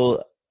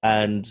manageable,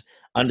 and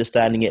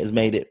understanding it has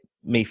made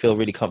me feel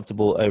really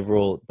comfortable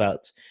overall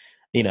about,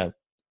 I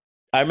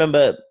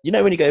remember,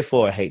 when you go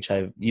for a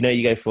HIV,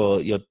 you go for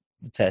the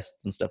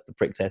tests and stuff, the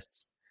prick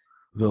tests.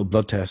 Little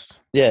blood test.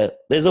 Yeah,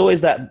 there's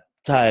always that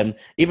time,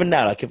 even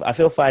now, like if I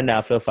feel fine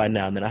now,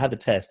 and then I have the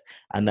test,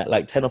 and that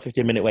like 10 or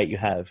 15 minute wait you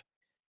have.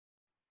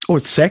 Oh,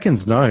 it's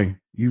seconds now.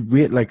 You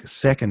wait like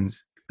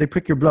seconds. They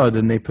prick your blood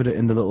and they put it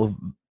in the little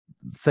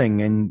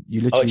thing, and you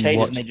literally it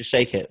changes and they just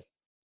shake it.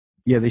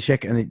 Yeah, they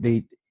shake it, and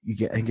you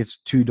get, I think it's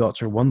 2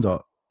 dots or 1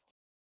 dot.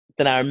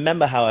 Then I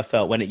remember how I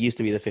felt when it used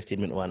to be the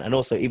 15-minute one, and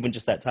also even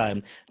just that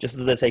time, just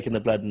as they're taking the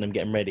blood and I'm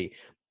getting ready,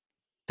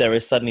 there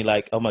is suddenly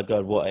like, oh my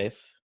god, what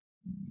if?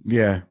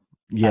 Yeah.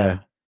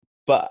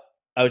 But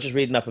I was just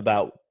reading up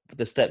about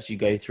the steps you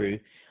go through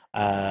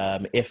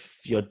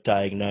if you're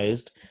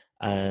diagnosed,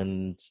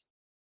 and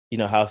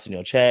how often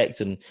you're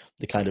checked, and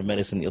the kind of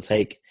medicine that you'll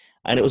take,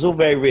 and it was all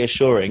very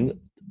reassuring.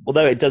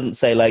 Although it doesn't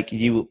say like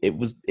it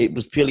was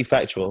purely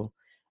factual,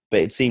 but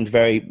it seemed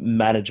very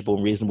manageable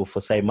and reasonable for,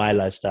 say, my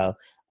lifestyle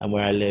and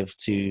where I live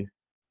to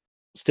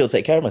still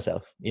take care of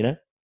myself. Yeah,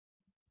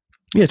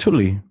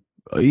 totally.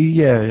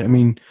 Yeah, I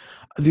mean,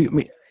 I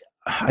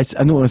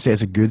don't want to say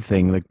it's a good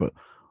thing, like, but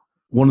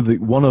one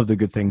of the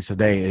good things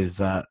today is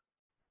that,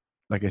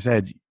 like I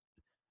said,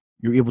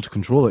 you're able to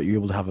control it. You're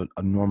able to have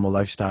a normal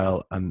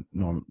lifestyle, and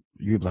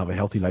you're able to have a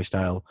healthy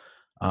lifestyle,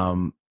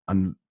 and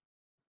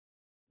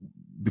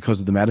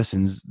because of the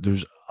medicines,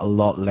 there's a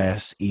lot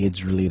less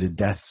AIDS-related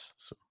deaths.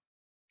 So,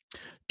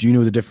 do you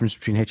know the difference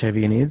between HIV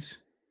and AIDS?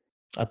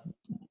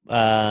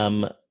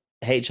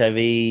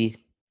 HIV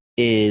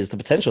is the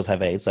potential to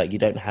have AIDS. Like, you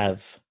don't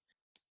have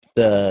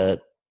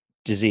the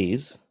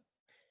disease.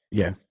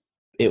 Yeah.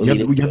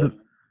 You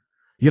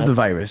have the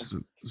virus.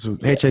 So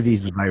yeah. HIV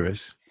is the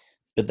virus.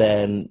 But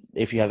then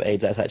if you have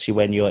AIDS, that's actually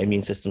when your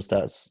immune system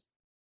starts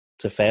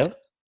to fail?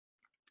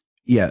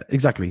 Yeah,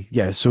 exactly.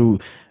 Yeah, so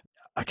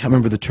I can't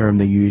remember the term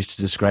they use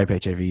to describe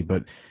HIV,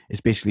 but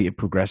it's basically it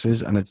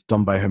progresses, and it's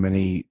done by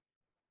the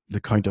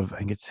count of, I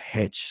think it's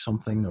H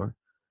something or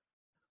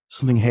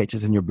something H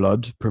is in your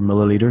blood per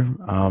milliliter,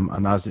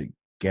 and as it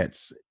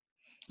gets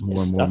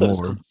more and more, I thought it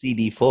was called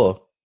CD4.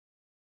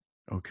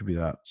 Oh, it could be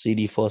that.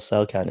 CD4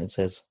 cell count, it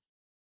says.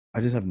 I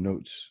just have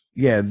notes.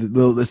 Yeah,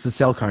 it's the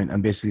cell count,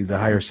 and basically the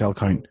higher cell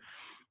count.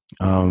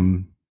 I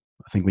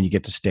think when you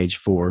get to stage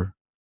 4,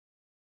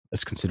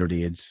 it's considered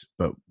AIDS,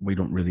 but we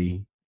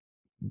don't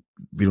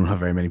have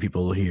very many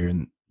people here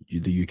in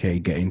the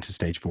UK getting to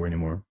stage 4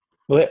 anymore.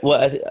 Well,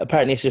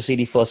 apparently it's your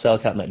CD4 cell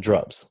count that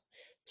drops.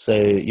 So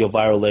your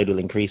viral load will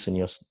increase and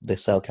the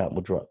cell count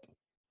will drop.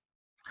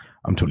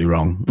 I'm totally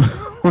wrong.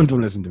 Don't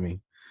listen to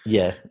me.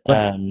 Yeah.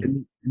 But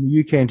in the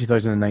UK in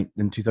 2009,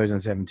 in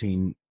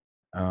 2017,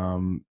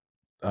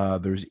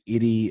 there's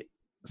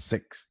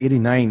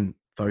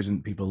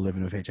 89,000 people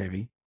living with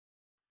HIV,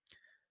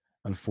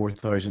 and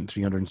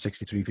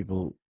 4,363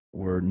 people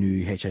were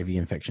new HIV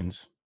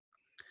infections,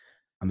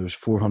 and there was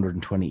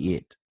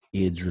 428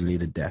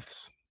 AIDS-related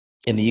deaths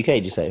In the UK,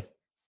 did you say?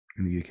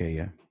 in the UK.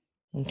 Yeah,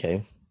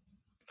 Okay.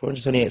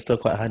 428 is still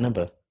quite a high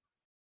number.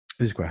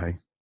 it is quite high.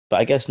 But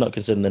I guess not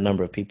considering the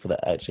number of people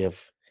that actually have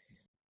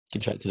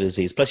contracted the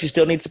disease. Plus, you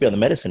still need to be on the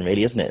medicine,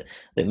 really, isn't it?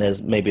 I think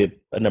there's maybe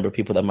a number of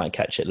people that might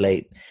catch it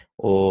late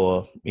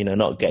or,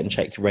 not getting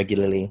checked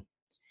regularly.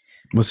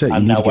 What's it? You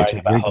I'm need now to get worrying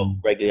checked about how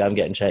regularly. regularly I'm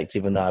getting checked,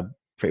 even though I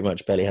pretty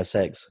much barely have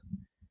sex.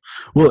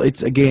 Well,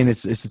 it's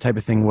the type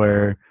of thing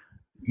where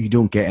you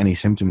don't get any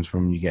symptoms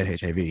from when you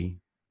get HIV,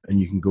 and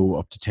you can go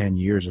up to 10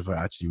 years without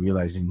actually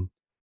realizing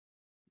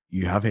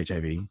you have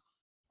HIV.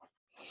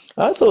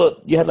 I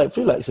thought you had like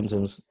flu-like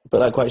symptoms,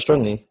 but like quite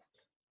strongly.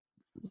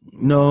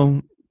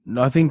 No,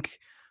 no, I think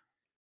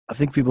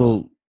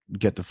people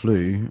get the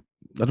flu.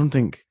 I don't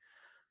think.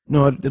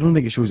 No, I don't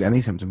think it shows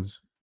any symptoms.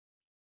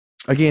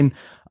 Again,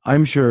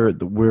 I'm sure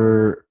that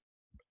we're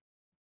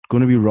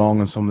going to be wrong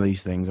on some of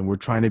these things, and we're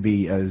trying to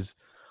be as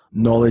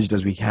knowledgeable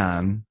as we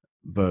can.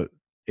 But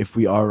if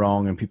we are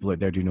wrong, and people out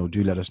there do know,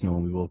 do let us know,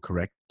 and we will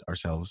correct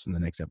ourselves in the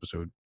next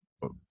episode.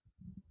 But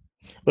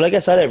Well, I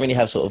guess I don't really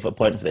have sort of a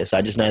point for this.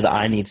 I just know that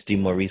I need to do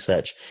more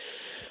research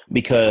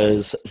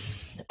because,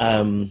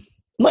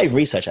 not even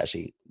research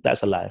actually.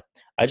 That's a lie.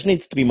 I just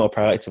need to be more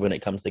proactive when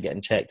it comes to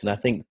getting checked, and I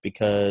think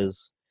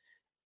because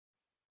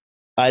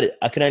I'd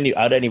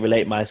only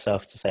relate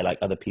myself to say like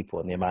other people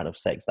and the amount of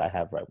sex that I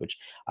have, right? Which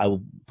I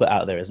will put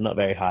out there is not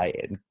very high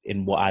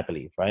in what I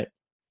believe, right?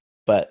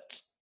 But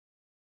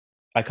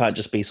I can't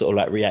just be sort of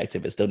like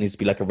reactive. It still needs to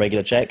be like a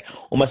regular check,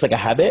 almost like a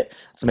habit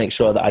to make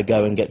sure that I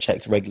go and get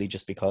checked regularly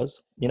just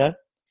because,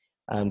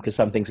 because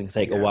some things can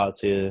take a while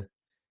to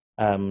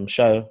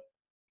show,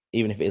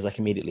 even if it is like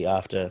immediately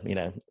after,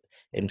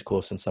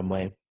 intercourse in some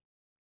way.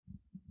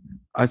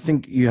 I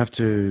think you have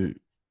to.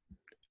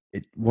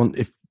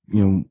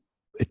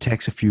 It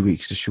takes a few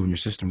weeks to show in your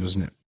system,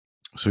 doesn't it?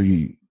 So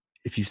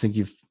if you think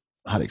you've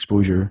had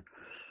exposure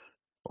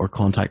or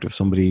contact with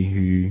somebody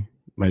who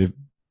might have,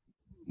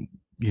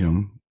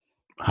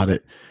 had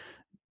it,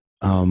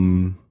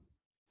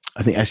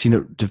 I think I've seen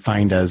it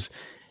defined as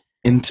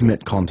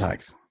intimate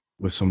contact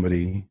with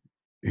somebody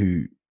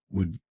who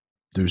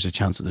there's a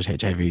chance that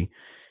there's HIV.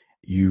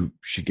 You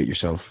should get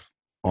yourself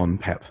on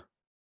PEP,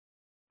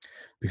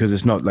 because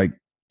it's not like,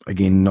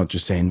 again, not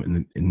just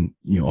saying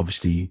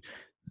obviously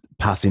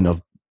passing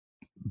of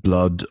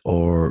blood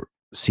or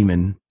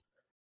semen,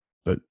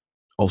 but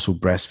also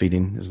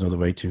breastfeeding is another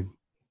way to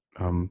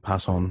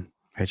pass on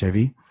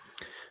HIV.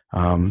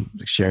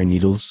 Sharing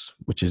needles,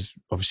 which is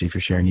obviously if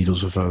you're sharing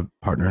needles with a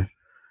partner,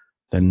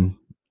 then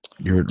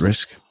you're at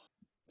risk.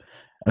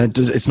 And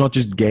it's not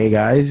just gay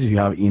guys who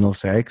have anal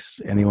sex.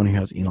 Anyone who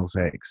has anal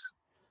sex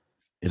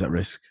is at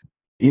risk.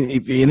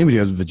 If anybody who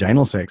has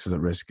vaginal sex is at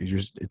risk.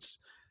 It's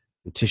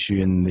the tissue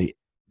in the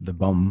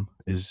bum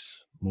is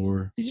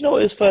more. Did you know what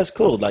it was first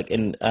called? Like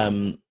in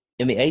the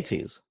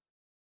 80s?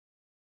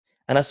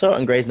 And I saw it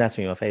on Grey's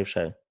Anatomy, my fave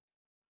show.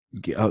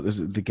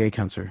 The gay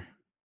cancer.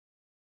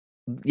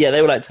 Yeah,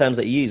 they were like terms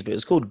that you use, but it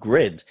was called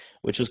GRID,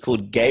 which was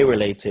called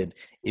gay-related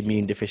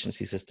immune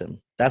deficiency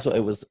system. That's what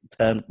it was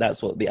termed.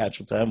 That's what the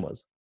actual term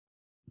was.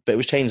 But it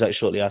was changed like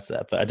shortly after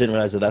that. But I didn't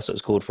realize that that's what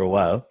it's called for a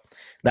while.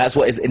 That's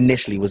what it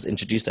initially was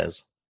introduced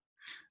as.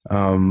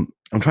 I'm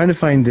trying to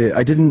find the.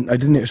 I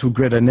didn't. So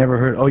GRID. I never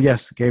heard. Oh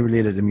yes,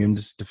 gay-related immune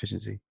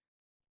deficiency.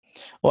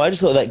 Well, I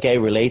just thought that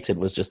gay-related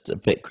was just a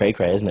bit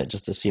cray-cray, isn't it?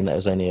 Just to assume that it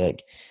was only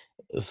like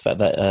the fact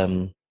that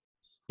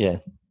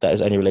that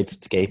is only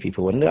related to gay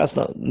people. And that's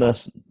not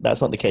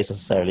the case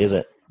necessarily, is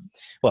it?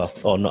 Well,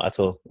 or not at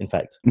all, in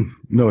fact.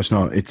 No, it's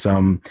not. It's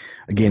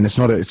again, it's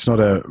not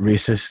a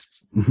racist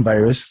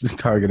virus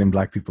targeting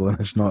black people, and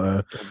it's not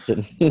a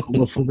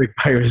homophobic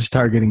virus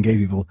targeting gay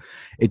people.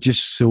 It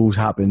just so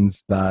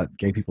happens that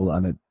gay people,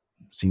 and it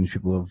seems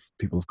people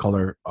of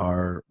color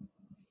are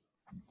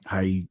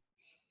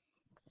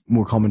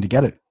more common to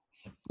get it.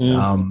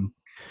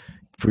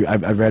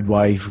 I've read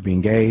why for being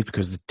gay,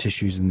 because the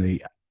tissues in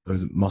the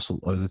muscle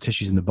or the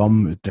tissues in the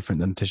bum is different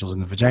than tissues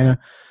in the vagina.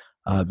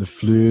 The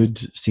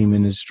fluid,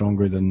 semen, is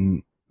stronger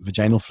than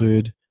vaginal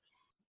fluid,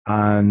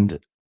 and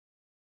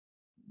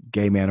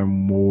gay men are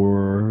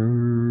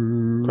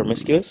more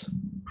promiscuous.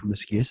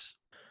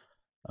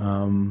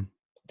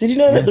 Did you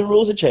know that the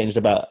rules have changed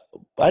about?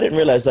 I didn't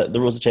realize that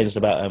the rules have changed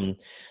about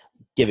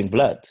giving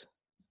blood.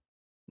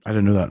 I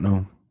didn't know that.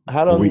 No.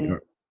 How long?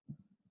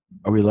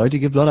 Are we allowed to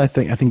give blood? I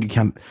think you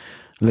can't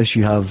unless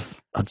you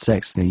have had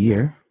sex in a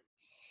year.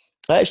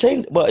 It's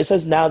changed. Well, it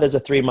says now there's a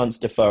 3 months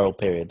deferral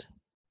period.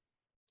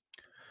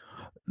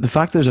 The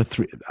fact there's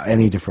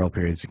any deferral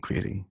period is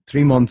crazy.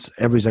 3 months,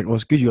 everybody's like, "Oh,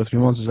 it's good you got 3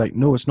 months." It's like,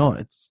 no, it's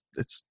not.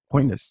 It's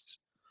pointless.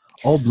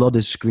 All blood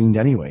is screened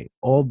anyway.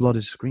 All blood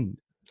is screened.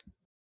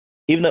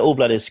 Even though all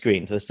blood is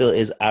screened, there still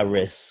is a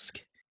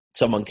risk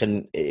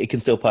it can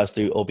still pass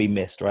through or be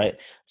missed, right?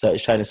 So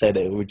it's trying to say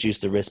that it will reduce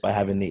the risk by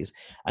having these.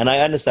 And I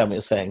understand what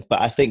you're saying,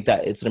 but I think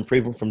that it's an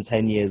improvement from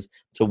 10 years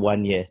to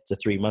 1 year to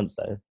 3 months,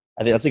 though.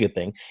 I think that's a good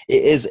thing.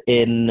 It is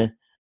in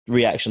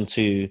reaction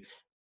to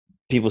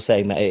people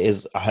saying that it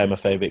is a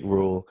homophobic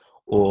rule,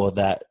 or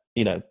that,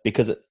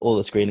 because of all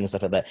the screening and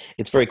stuff like that,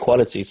 it's very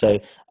quality.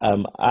 So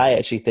I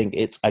actually think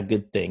it's a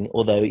good thing,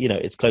 although,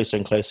 it's closer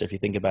and closer if you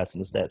think about it in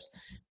the steps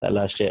that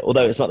last year.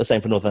 Although it's not the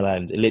same for Northern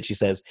Ireland. It literally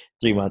says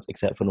 3 months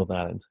except for Northern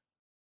Ireland.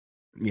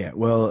 Yeah,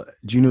 well,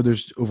 do you know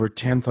there's over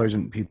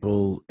 10,000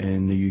 people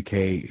in the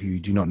UK who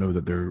do not know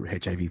that they're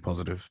HIV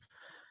positive?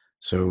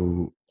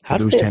 So How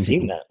do those they 10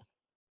 assume people, that?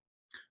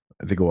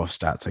 they go off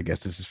stats. I guess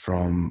this is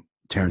from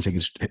Terence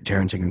Higgins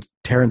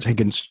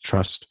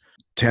Trust.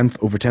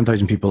 Over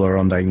 10,000 people are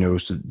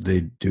undiagnosed.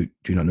 They do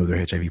not know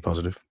they're HIV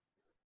positive.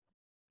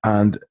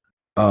 And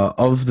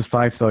of the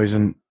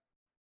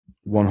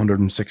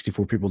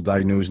 5,164 people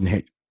diagnosed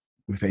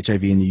with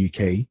HIV in the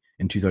UK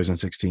in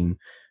 2016,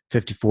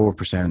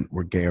 54%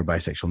 were gay or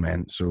bisexual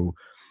men. So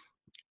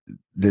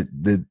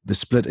the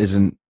split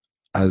isn't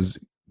as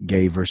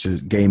gay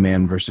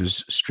men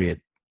versus straight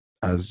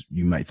as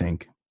you might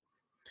think.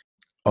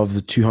 Of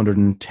the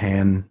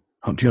 2,110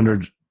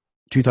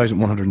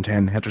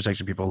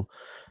 heterosexual people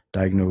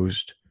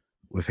diagnosed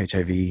with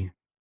HIV,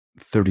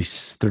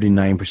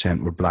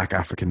 39% were Black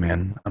African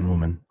men and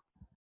women.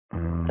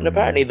 And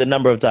apparently the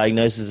number of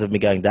diagnoses have been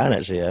going down,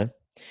 actually, yeah?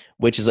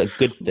 Which is a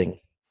good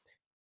thing.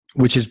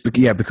 Which is,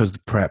 yeah, because the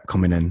PrEP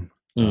coming in.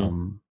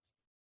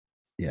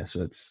 Yeah,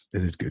 so it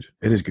is good.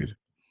 It is good.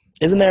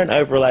 Isn't there an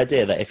overall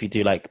idea that if you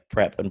do like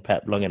PrEP and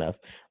PEP long enough,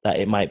 that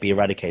it might be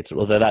eradicated?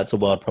 Although that's a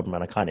world problem,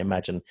 and I can't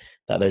imagine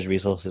that those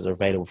resources are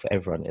available for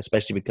everyone,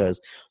 especially because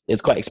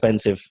it's quite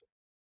expensive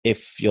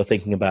if you're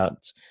thinking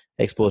about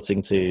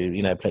exporting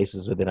to,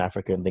 places within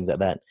Africa and things like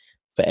that,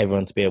 for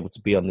everyone to be able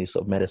to be on these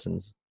sort of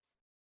medicines.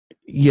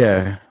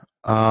 Yeah.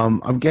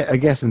 I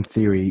guess in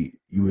theory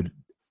you would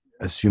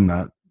assume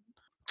that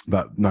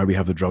now we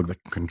have the drug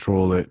that can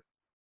control it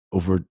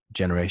over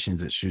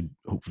generations, it should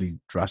hopefully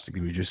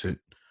drastically reduce it.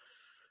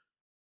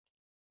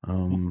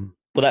 Well,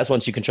 that's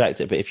once you contract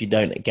it, but if you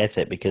don't get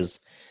it because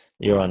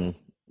you're on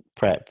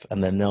PrEP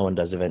and then no one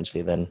does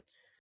eventually, then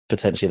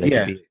potentially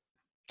there could be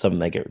something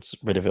that gets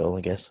rid of it all,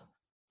 I guess.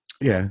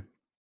 Yeah.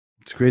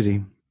 It's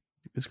crazy.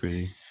 It's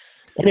crazy.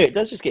 Anyway, it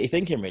does just get you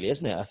thinking, really,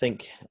 isn't it?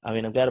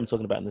 I'm glad I'm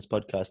talking about it in this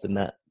podcast, and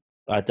that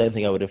I don't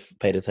think I would have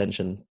paid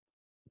attention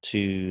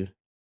to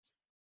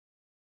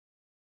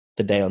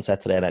the day on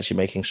Saturday and actually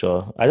making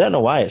sure. I don't know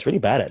why. It's really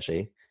bad,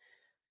 actually.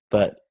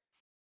 But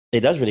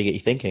it does really get you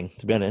thinking,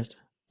 to be honest,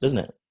 doesn't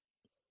it?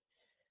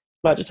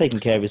 About just taking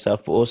care of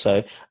yourself, but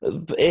also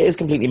it is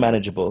completely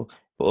manageable,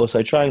 but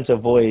also trying to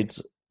avoid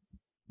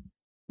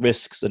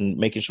risks and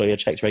making sure you're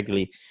checked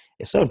regularly.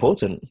 It's so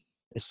important.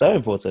 It's so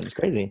important. It's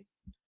crazy.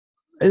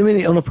 I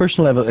mean, on a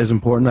personal level, it is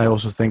important. I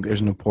also think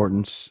there's an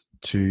importance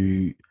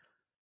to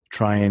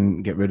try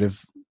and get rid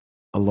of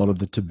a lot of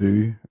the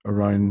taboo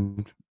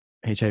around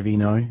HIV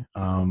now.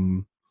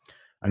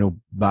 I know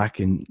back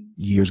in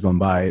years gone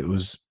by, it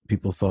was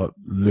people thought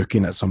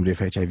looking at somebody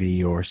with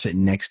HIV or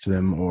sitting next to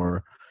them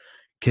or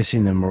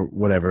kissing them or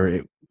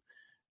whatever,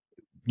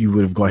 you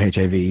would have got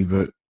HIV,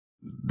 but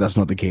that's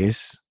not the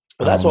case.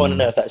 Well, that's why I want to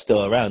know if that's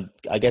still around.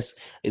 I guess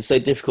it's so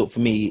difficult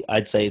for me,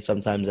 I'd say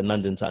sometimes in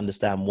London, to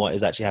understand what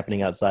is actually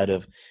happening outside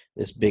of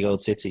this big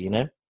old city,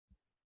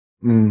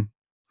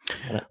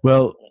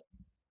 Well,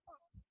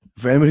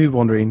 for anybody who's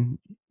wondering,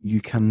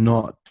 you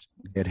cannot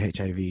get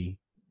HIV.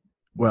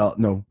 Well,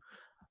 no.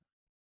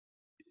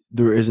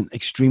 There is an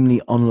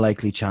extremely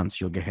unlikely chance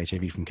you'll get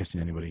HIV from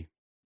kissing anybody.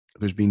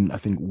 There's been, I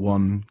think,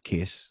 one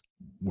case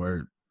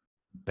where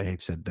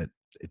they've said that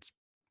it's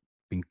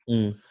been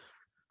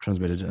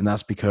transmitted, and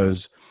that's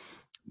because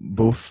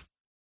both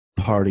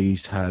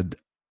parties had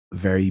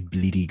very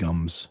bleedy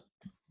gums.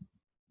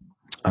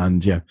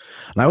 And yeah,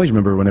 and I always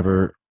remember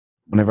whenever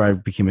I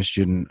became a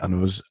student and I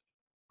was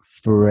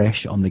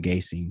fresh on the gay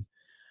scene,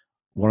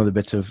 one of the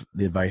bits of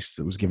the advice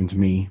that was given to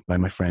me by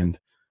my friend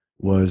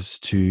was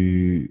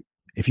to,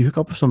 if you hook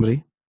up with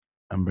somebody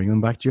and bring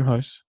them back to your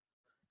house,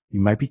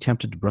 you might be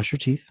tempted to brush your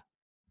teeth,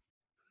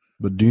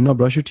 but do not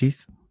brush your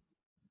teeth.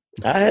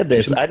 I had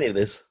this. I knew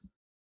this.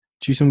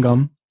 Chew some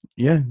gum.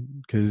 Yeah,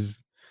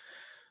 because,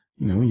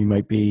 you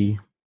might be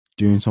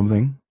doing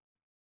something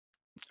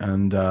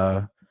and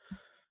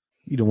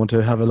you don't want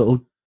to have a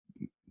little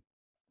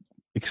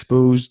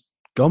exposed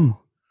gum.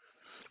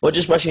 Well,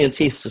 just brushing your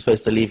teeth is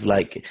supposed to leave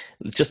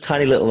just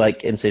tiny little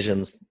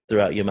incisions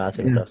throughout your mouth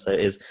and stuff. So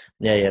it is,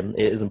 it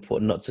is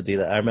important not to do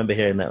that. I remember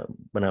hearing that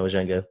when I was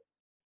younger.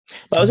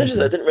 But I was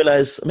interested. I didn't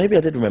realize. Maybe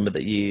I did remember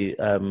that you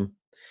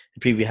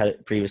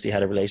previously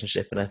had a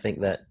relationship, and I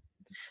think that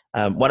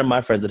one of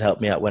my friends had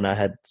helped me out when I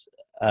had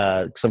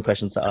some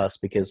questions to ask,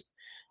 because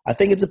I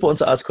think it's important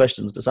to ask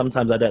questions, but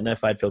sometimes I don't know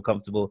if I'd feel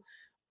comfortable.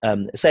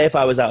 Say if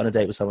I was out on a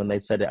date with someone,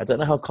 they'd said it, I don't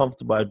know how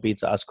comfortable I'd be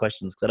to ask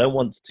questions, because I don't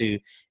want to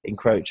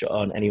encroach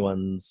on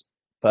anyone's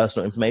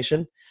personal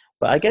information.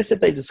 But I guess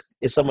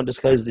if someone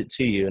discloses it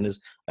to you and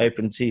is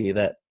open to you,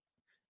 that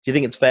you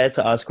think it's fair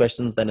to ask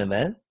questions then and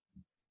there?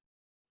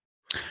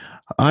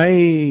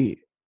 I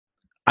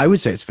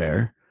would say it's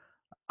fair.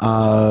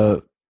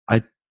 I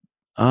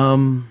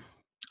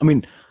I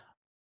mean,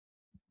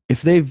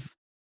 if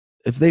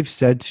they've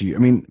said to you, I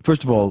mean,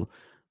 first of all,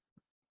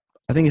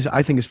 I think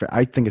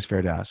it's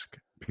fair to ask,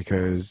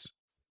 because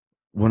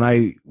when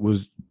I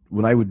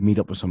would meet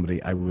up with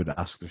somebody, I would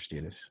ask their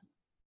status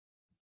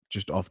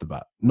just off the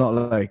bat. Not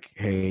like,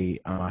 hey,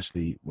 I'm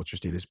Ashley, what's your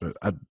status? But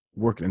I'd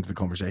work it into the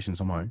conversation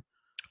somehow.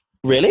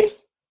 Really?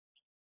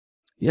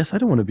 Yes, I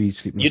don't want to be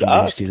sleeping with You'd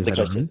somebody whose ask status the I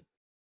don't know. question.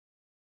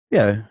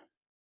 Yeah.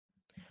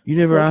 You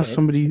never ask Okay.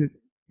 somebody who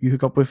you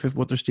hook up with if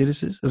what their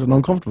status is? It's an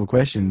uncomfortable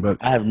question, but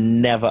I have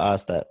never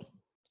asked that.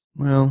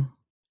 well,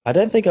 I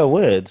don't think I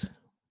would.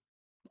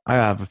 I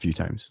have a few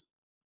times.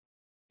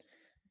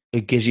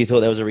 Because you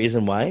thought there was a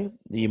reason why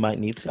you might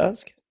need to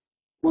ask?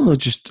 Well, no,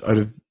 just out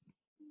of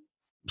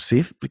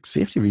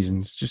safety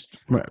reasons, just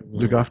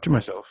look after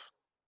myself.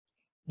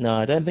 No,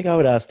 I don't think I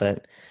would ask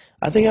that.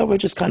 I think I would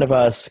just kind of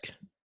ask.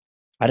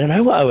 I don't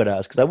know what I would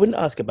ask, because I wouldn't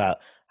ask about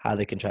how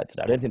they contracted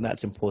it. I don't think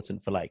that's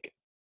important for like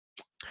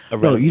a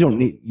No, relevant.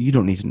 you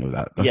don't need to know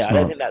that. Yeah, That's I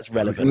don't not think that's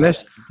relevant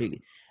unless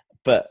completely.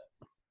 But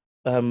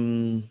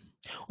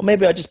or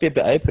maybe I'd just be a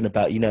bit open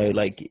about,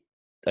 like,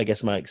 I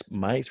guess my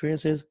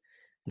experiences,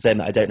 and saying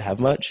that I don't have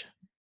much.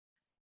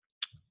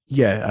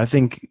 yeah, I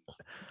think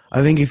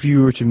if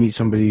you were to meet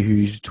somebody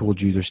who's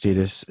told you their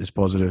status is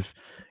positive,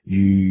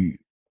 you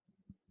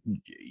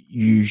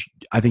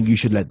I think you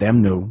should let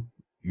them know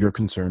your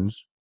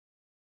concerns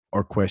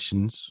or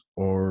questions,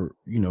 or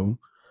in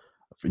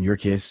your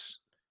case,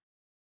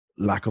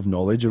 lack of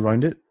knowledge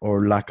around it,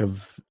 or lack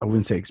of, I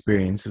wouldn't say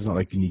experience. It's not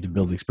like you need to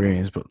build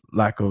experience, but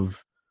lack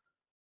of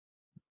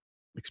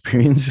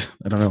experience.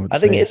 I don't know what to I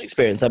think it say. is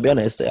experience. I'll be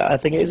honest. I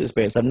think it is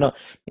experience. I'm not.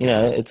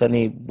 It's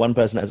only one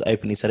person that has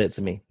openly said it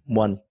to me.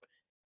 One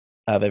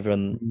out of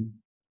everyone.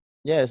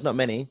 Yeah, it's not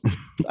many.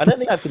 I don't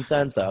think I have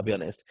concerns though. I'll be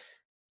honest.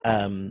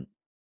 Um,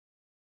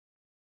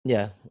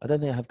 yeah, I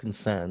don't think I have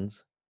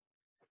concerns.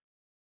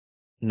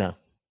 No,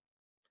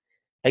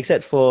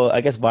 except for,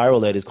 I guess,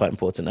 viral load is quite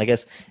important. I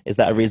guess, is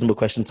that a reasonable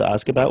question to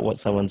ask about what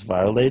someone's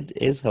viral load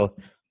is or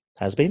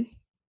has been?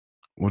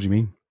 What do you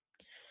mean?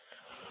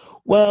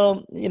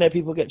 Well,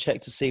 people get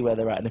checked to see where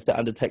they're at and if they're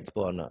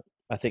undetectable or not.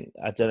 I don't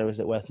know, is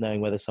it worth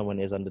knowing whether someone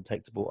is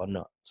undetectable or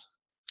not?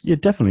 Yeah,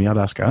 definitely. I'd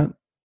ask that.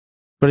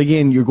 But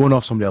again, you're going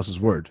off somebody else's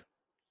word.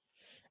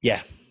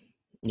 Yeah,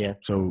 yeah.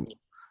 So,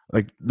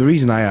 like, the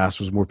reason I asked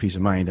was more peace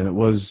of mind, and it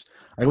was,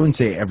 I wouldn't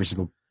say every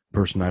single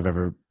person I've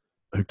ever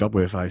hooked up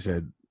with, I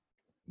said,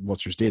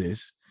 "What's your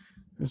status?"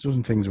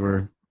 Certain things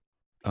were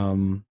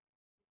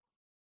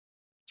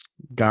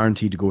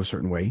guaranteed to go a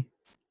certain way.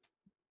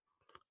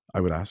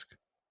 I would ask.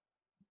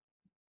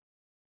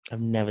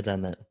 I've never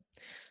done that.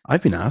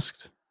 I've been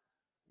asked.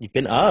 You've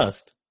been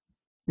asked?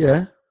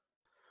 Yeah.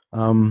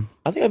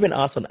 I think I've been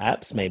asked on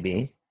apps,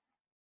 maybe.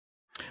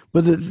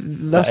 But But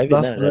even then, I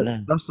don't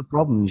know. that's the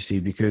problem, you see,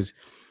 because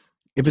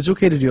if it's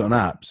okay to do it on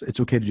apps, it's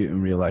okay to do it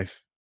in real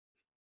life.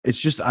 It's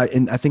just I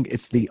think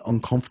it's the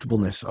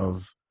uncomfortableness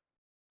of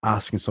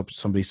asking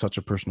somebody such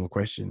a personal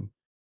question,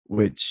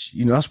 which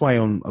that's why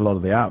on a lot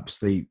of the apps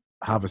they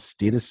have a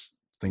status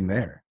thing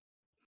there.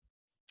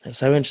 It's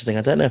so interesting.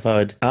 I don't know if I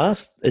would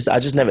ask. It's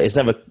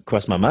never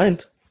crossed my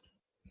mind.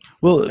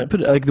 Well,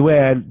 put it like the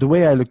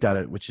way I looked at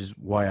it, which is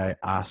why I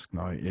ask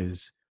now,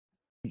 is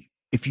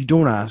if you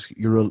don't ask,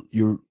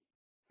 you're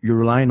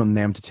relying on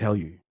them to tell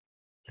you,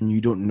 and you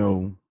don't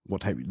know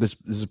what type. This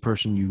is a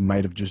person you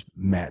might have just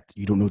met.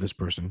 You don't know this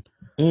person,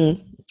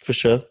 For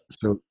sure.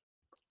 so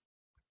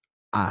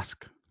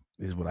ask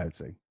is what I would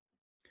say.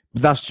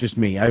 But that's just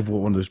me. I've got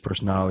one of those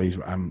personalities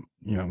where I'm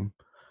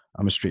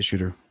a straight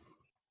shooter.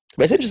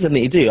 But it's interesting that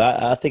you do.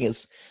 I think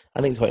it's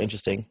quite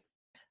interesting.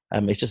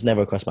 It's just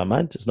never crossed my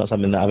mind. It's not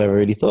something that I've ever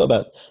really thought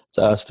about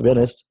to ask, to be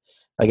honest.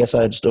 I guess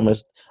I just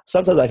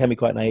sometimes I can be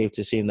quite naive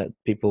to assume that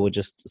people would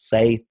just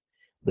say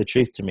the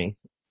truth to me,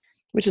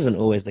 which isn't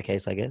always the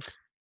case, I guess.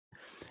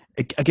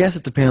 I guess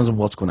it depends on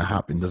what's going to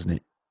happen, doesn't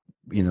it?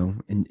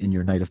 In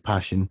your night of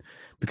passion,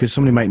 because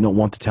somebody might not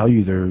want to tell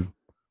you their.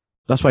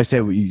 That's why I say,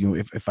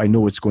 if I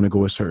know it's going to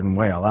go a certain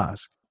way, I'll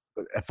ask.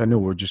 But if I know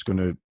we're just going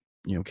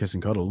to, kiss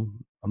and cuddle,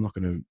 I'm not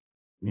going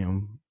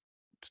to,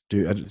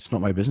 do it. It's not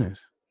my business.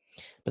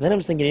 But then I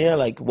was thinking,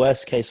 like not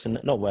worst case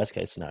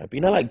scenario,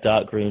 but like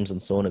dark rooms and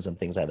saunas and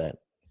things like that.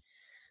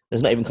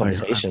 There's not even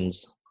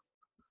conversations.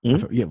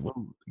 Yeah,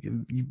 well,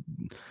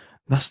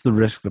 that's the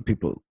risk that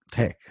people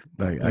take.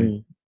 Like,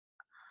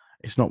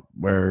 it's not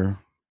where.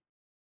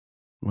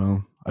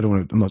 Well, I don't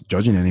want to. I'm not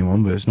judging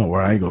anyone, but it's not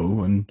where I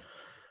go, and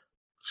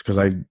it's because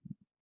I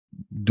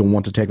don't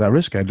want to take that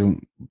risk. I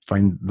don't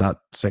find that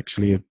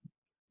sexually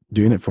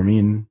doing it for me,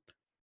 and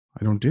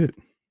I don't do it.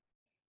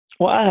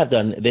 What I have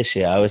done this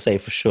year, I would say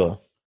for sure,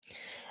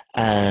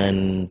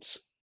 and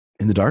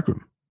In the dark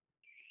room.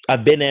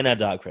 I've been in a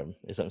dark room,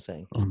 is what I'm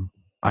saying.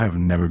 I have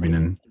never been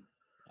in.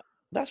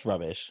 That's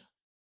rubbish.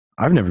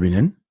 I've never been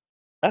in.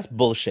 That's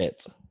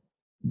bullshit.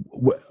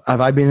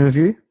 Have I been in with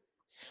you?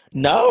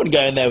 No, I wouldn't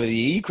go in there with you.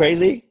 You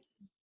crazy?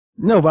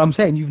 No, but I'm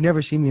saying you've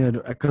never seen me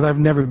because I've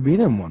never been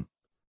in one.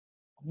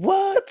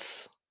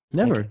 What?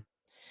 Okay. Never.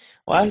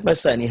 Well, I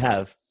most certainly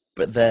have,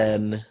 but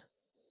then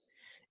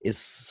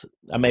it's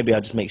maybe I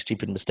just make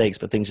stupid mistakes,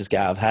 but things just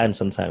get out of hand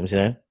sometimes, you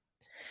know.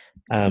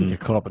 You get Um,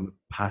 caught up in the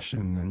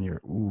passion and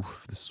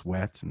the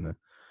sweat and the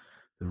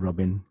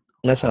rubbing.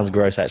 that sounds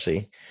gross,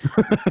 actually.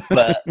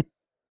 But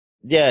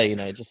yeah, you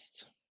know,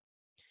 just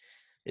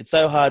it's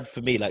so hard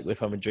for me, like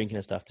if I'm drinking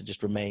and stuff, to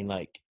just remain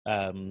like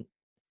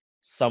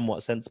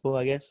somewhat sensible,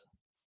 I guess.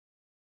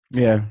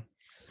 Yeah.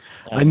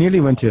 I Um, nearly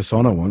went to a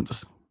sauna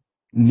once.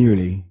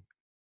 Nearly.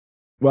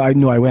 Well, I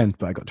know I went,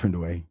 but I got turned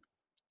away.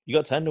 you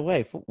got turned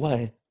away.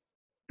 Why?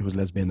 It was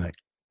lesbian night.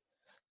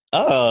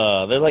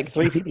 Oh, there's like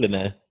three people in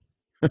there,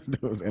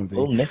 It was empty.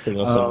 all knitting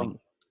or Um,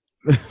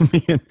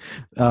 something.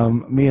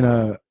 me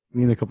and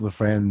me and a couple of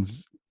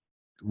friends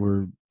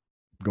were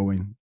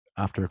going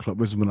after a club.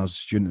 This was when I was a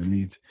student in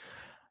Leeds,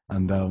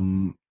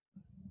 and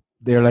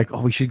they're like,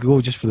 "Oh, we should go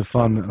just for the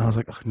fun." And I was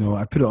like, oh, "No."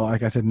 I put it on,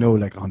 like I said no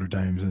like 100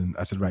 times, and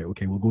I said, "Right,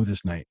 okay, we'll go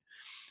this night."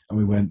 And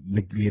we went.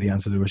 Like the lady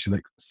answered the door. She's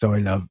like,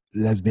 "Sorry, love,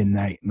 lesbian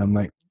night," and I'm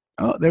like,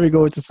 "Oh, there we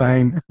go. It's a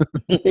sign."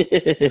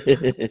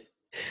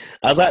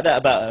 I was like that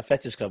about a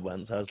fetish club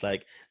once. I was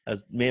like,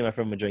 me and my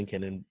friend were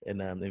drinking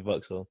in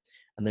Vauxhall,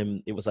 and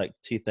then it was like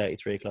 2:30,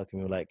 3 o'clock,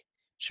 and we were like,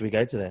 "Should we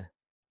go to there?"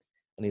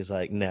 And he was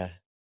like, "No,"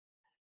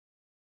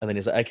 and then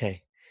he's like,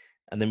 "Okay."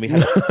 And then we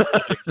had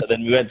a drinks, and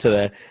then we went to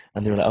there,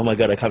 and they were like, "Oh my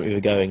god, I can't believe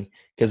we're going,"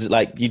 because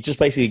like you just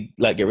basically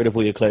like get rid of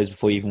all your clothes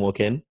before you even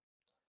walk in.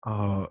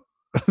 Oh.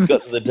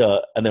 Got to the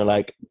door, and they were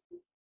like,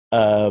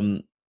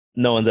 um,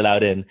 "No one's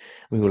allowed in."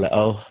 We were like,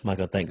 "Oh my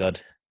god, thank God."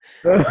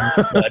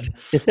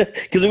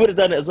 Because we would have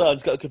done it as well.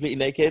 Just got completely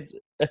naked.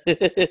 Oh,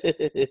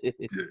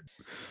 so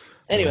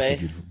Anyway,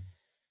 beautiful.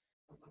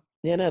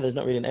 yeah, no, there's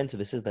not really an end to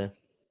this, is there?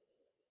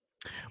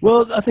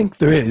 Well, I think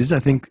there is. I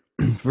think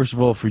first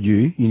of all, for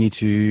you, you need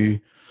to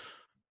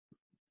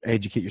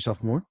educate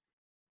yourself more,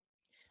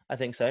 I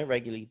think so.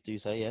 Regularly do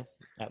so, yeah,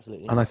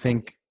 absolutely. and I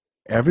think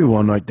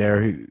everyone out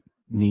there who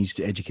needs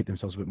to educate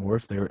themselves a bit more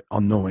if they're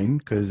unknowing.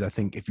 Because I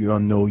think if you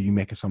unknow, you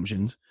make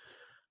assumptions,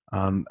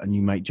 and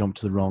you might jump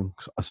to the wrong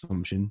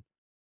assumption.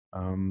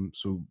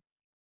 So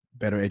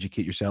better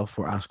educate yourself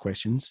or ask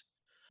questions.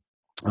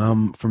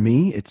 For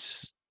me,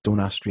 it's don't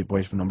ask straight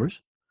boys for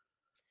numbers.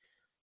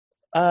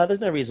 There's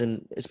no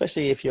reason,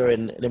 especially if you're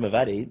in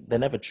Limavady, they're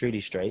never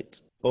truly straight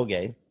or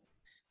gay.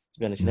 To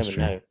be honest, you That's never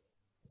true. know.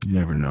 You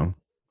never know.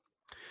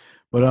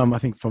 But I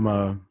think from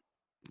a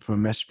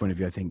message point of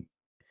view, I think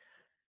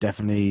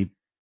definitely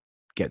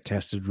get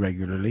tested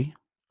regularly.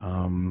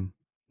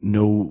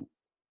 Know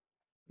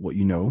what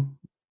you know,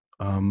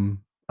 and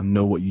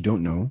know what you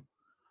don't know,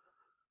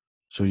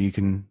 so you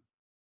can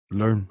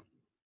learn.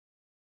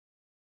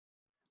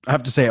 I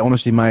have to say,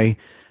 honestly, my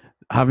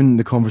having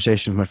the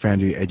conversation with my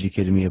friend who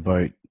educated me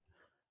about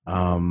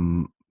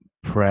um,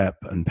 prep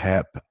and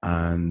pep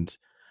and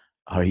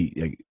how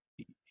he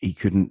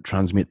couldn't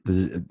transmit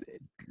the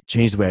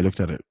changed the way I looked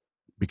at it,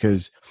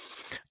 because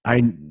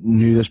I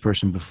knew this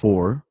person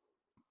before,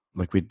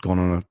 like we'd gone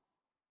on a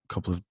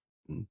couple of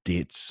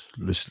dates,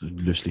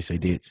 loosely say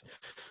dates,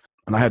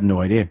 and I had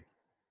no idea.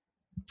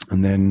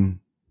 And then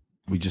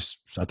we just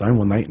sat down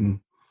one night and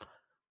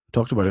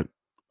talked about it,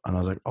 and I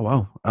was like, "Oh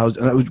wow!"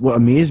 What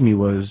amazed me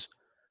was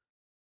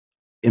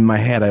in my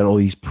head I had all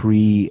these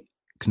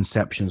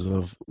preconceptions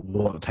of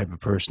what type of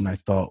person I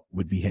thought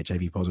would be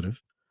HIV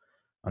positive,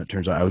 and it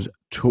turns out I was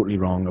totally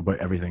wrong about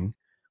everything,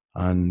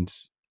 and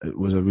it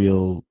was a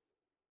real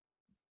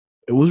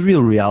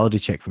reality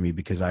check for me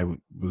because I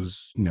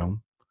was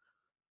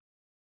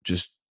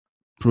just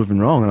proven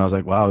wrong, and I was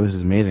like, "Wow, this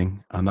is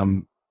amazing," and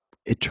I'm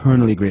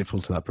eternally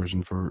grateful to that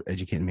person for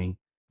educating me.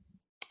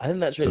 I think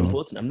that's really So.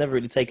 important. I've never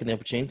really taken the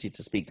opportunity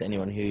to speak to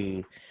anyone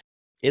who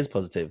is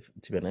positive,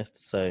 to be honest.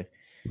 So,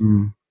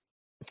 Mm.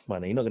 well,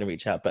 no, you're not going to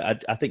reach out,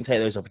 but I think take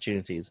those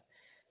opportunities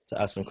to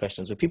ask some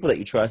questions with people that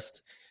you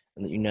trust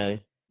and that you know.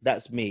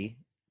 That's me,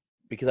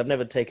 because I've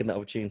never taken that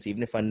opportunity,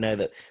 even if I know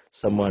that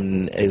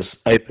someone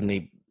is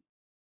openly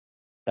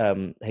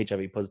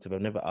HIV positive.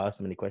 I've never asked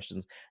them any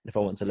questions. And if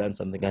I want to learn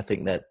something, I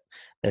think that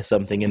there's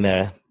something in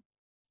there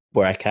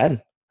where I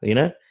can, you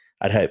know,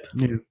 I'd hope.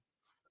 Yeah.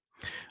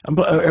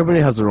 But everybody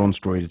has their own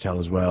story to tell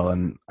as well,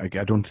 and I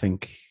don't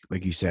think,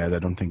 like you said, I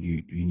don't think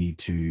you need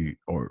to,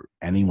 or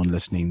anyone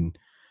listening,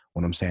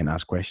 when I'm saying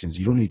ask questions,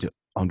 you don't need to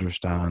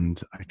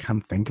understand. I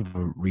can't think of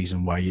a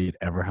reason why you'd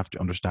ever have to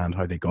understand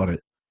how they got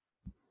it.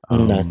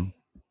 No, Um,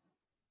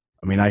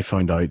 I mean, I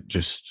found out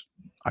just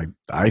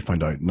I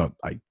found out, not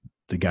I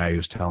the guy who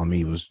was telling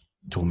me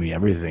told me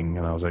everything,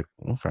 and I was like,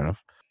 well, fair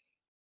enough.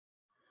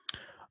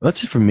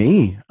 That's it for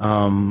me.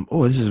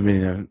 Oh, this is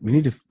really. We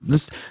need to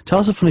let's tell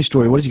us a funny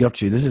story. What did you get up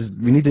to?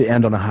 We need to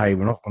end on a high.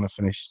 We're not going to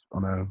finish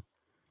on a.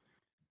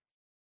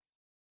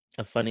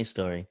 a funny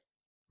story.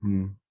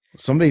 Hmm.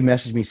 Somebody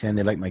messaged me saying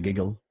they like my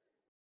giggle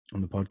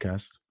on the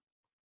podcast.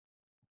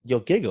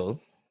 Your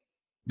giggle?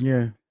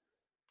 Yeah.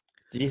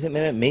 Did you think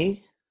they meant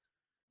me?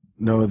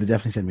 No, they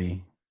definitely said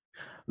me.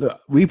 Look,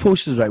 we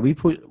posted, right?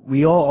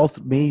 We all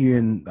me, you,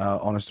 and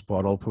Honest to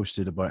Pod all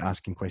posted about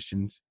asking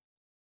questions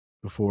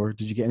before.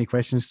 Did you get any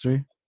questions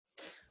through?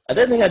 I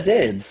don't think I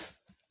did,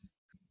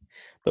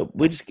 but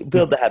we just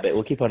build the habit.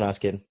 We'll keep on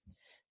asking,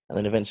 and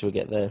then eventually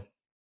we'll get there.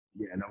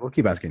 Yeah, no, we'll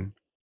keep asking.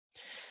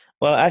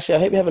 Well, actually, I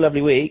hope you have a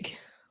lovely week.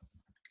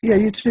 Yeah,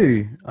 you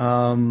too.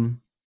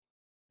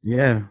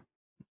 Yeah.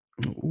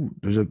 Ooh,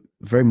 there's a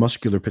very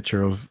muscular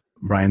picture of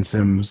Brian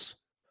Sims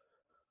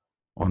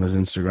on his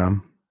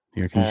Instagram.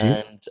 Here, can you see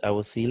it? And I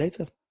will see you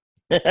later.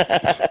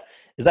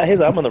 Is that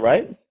his arm on the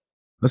right?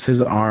 That's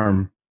his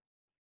arm.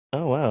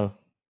 Oh, wow.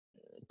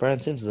 Brian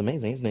Sims is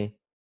amazing, isn't he?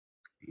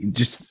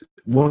 Just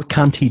what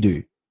can't he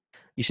do?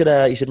 You should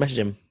message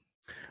him.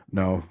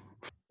 No.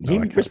 He I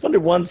can't. responded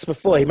once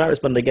before. He might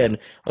respond again.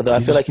 Although I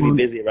He's feel like he'd be respond-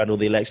 busy around all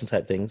the election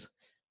type things.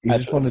 He's Actual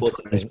responded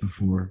important twice thing.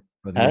 before,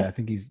 but Huh? yeah, I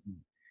think he's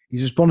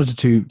responded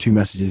to two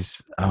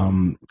messages. I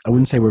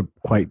wouldn't say we're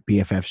quite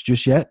BFFs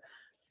just yet,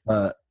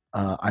 but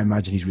I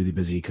imagine he's really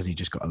busy because he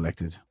just got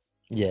elected.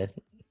 Yeah,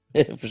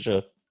 for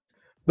sure.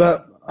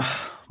 But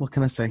what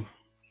can I say?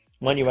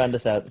 Why don't you round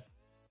us out?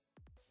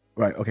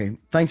 Right, okay.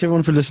 Thanks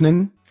everyone for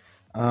listening.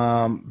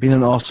 Been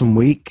an awesome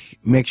week.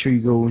 Make sure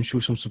you go and show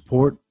some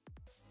support.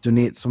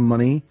 Donate some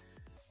money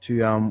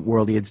to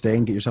World AIDS Day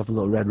and get yourself a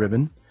little red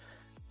ribbon.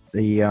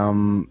 They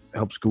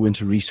helps go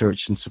into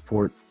research and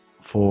support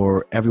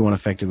for everyone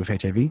affected with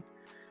HIV.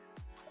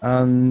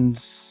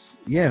 And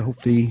yeah,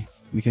 hopefully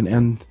we can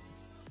end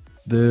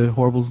the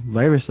horrible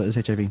virus that is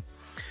HIV.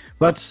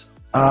 But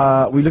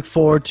we look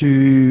forward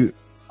to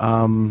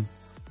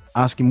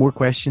asking more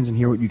questions and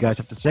hear what you guys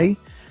have to say.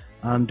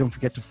 And don't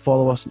forget to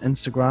follow us on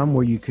Instagram,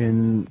 where you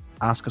can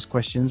ask us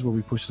questions where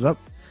we post it up.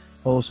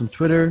 Follow us on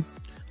Twitter,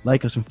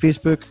 like us on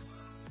Facebook,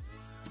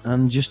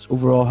 and just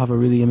overall have a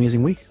really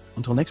amazing week.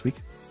 Until next week.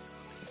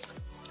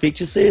 Speak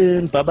to you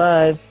soon.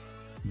 Bye-bye.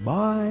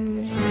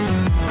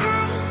 Bye.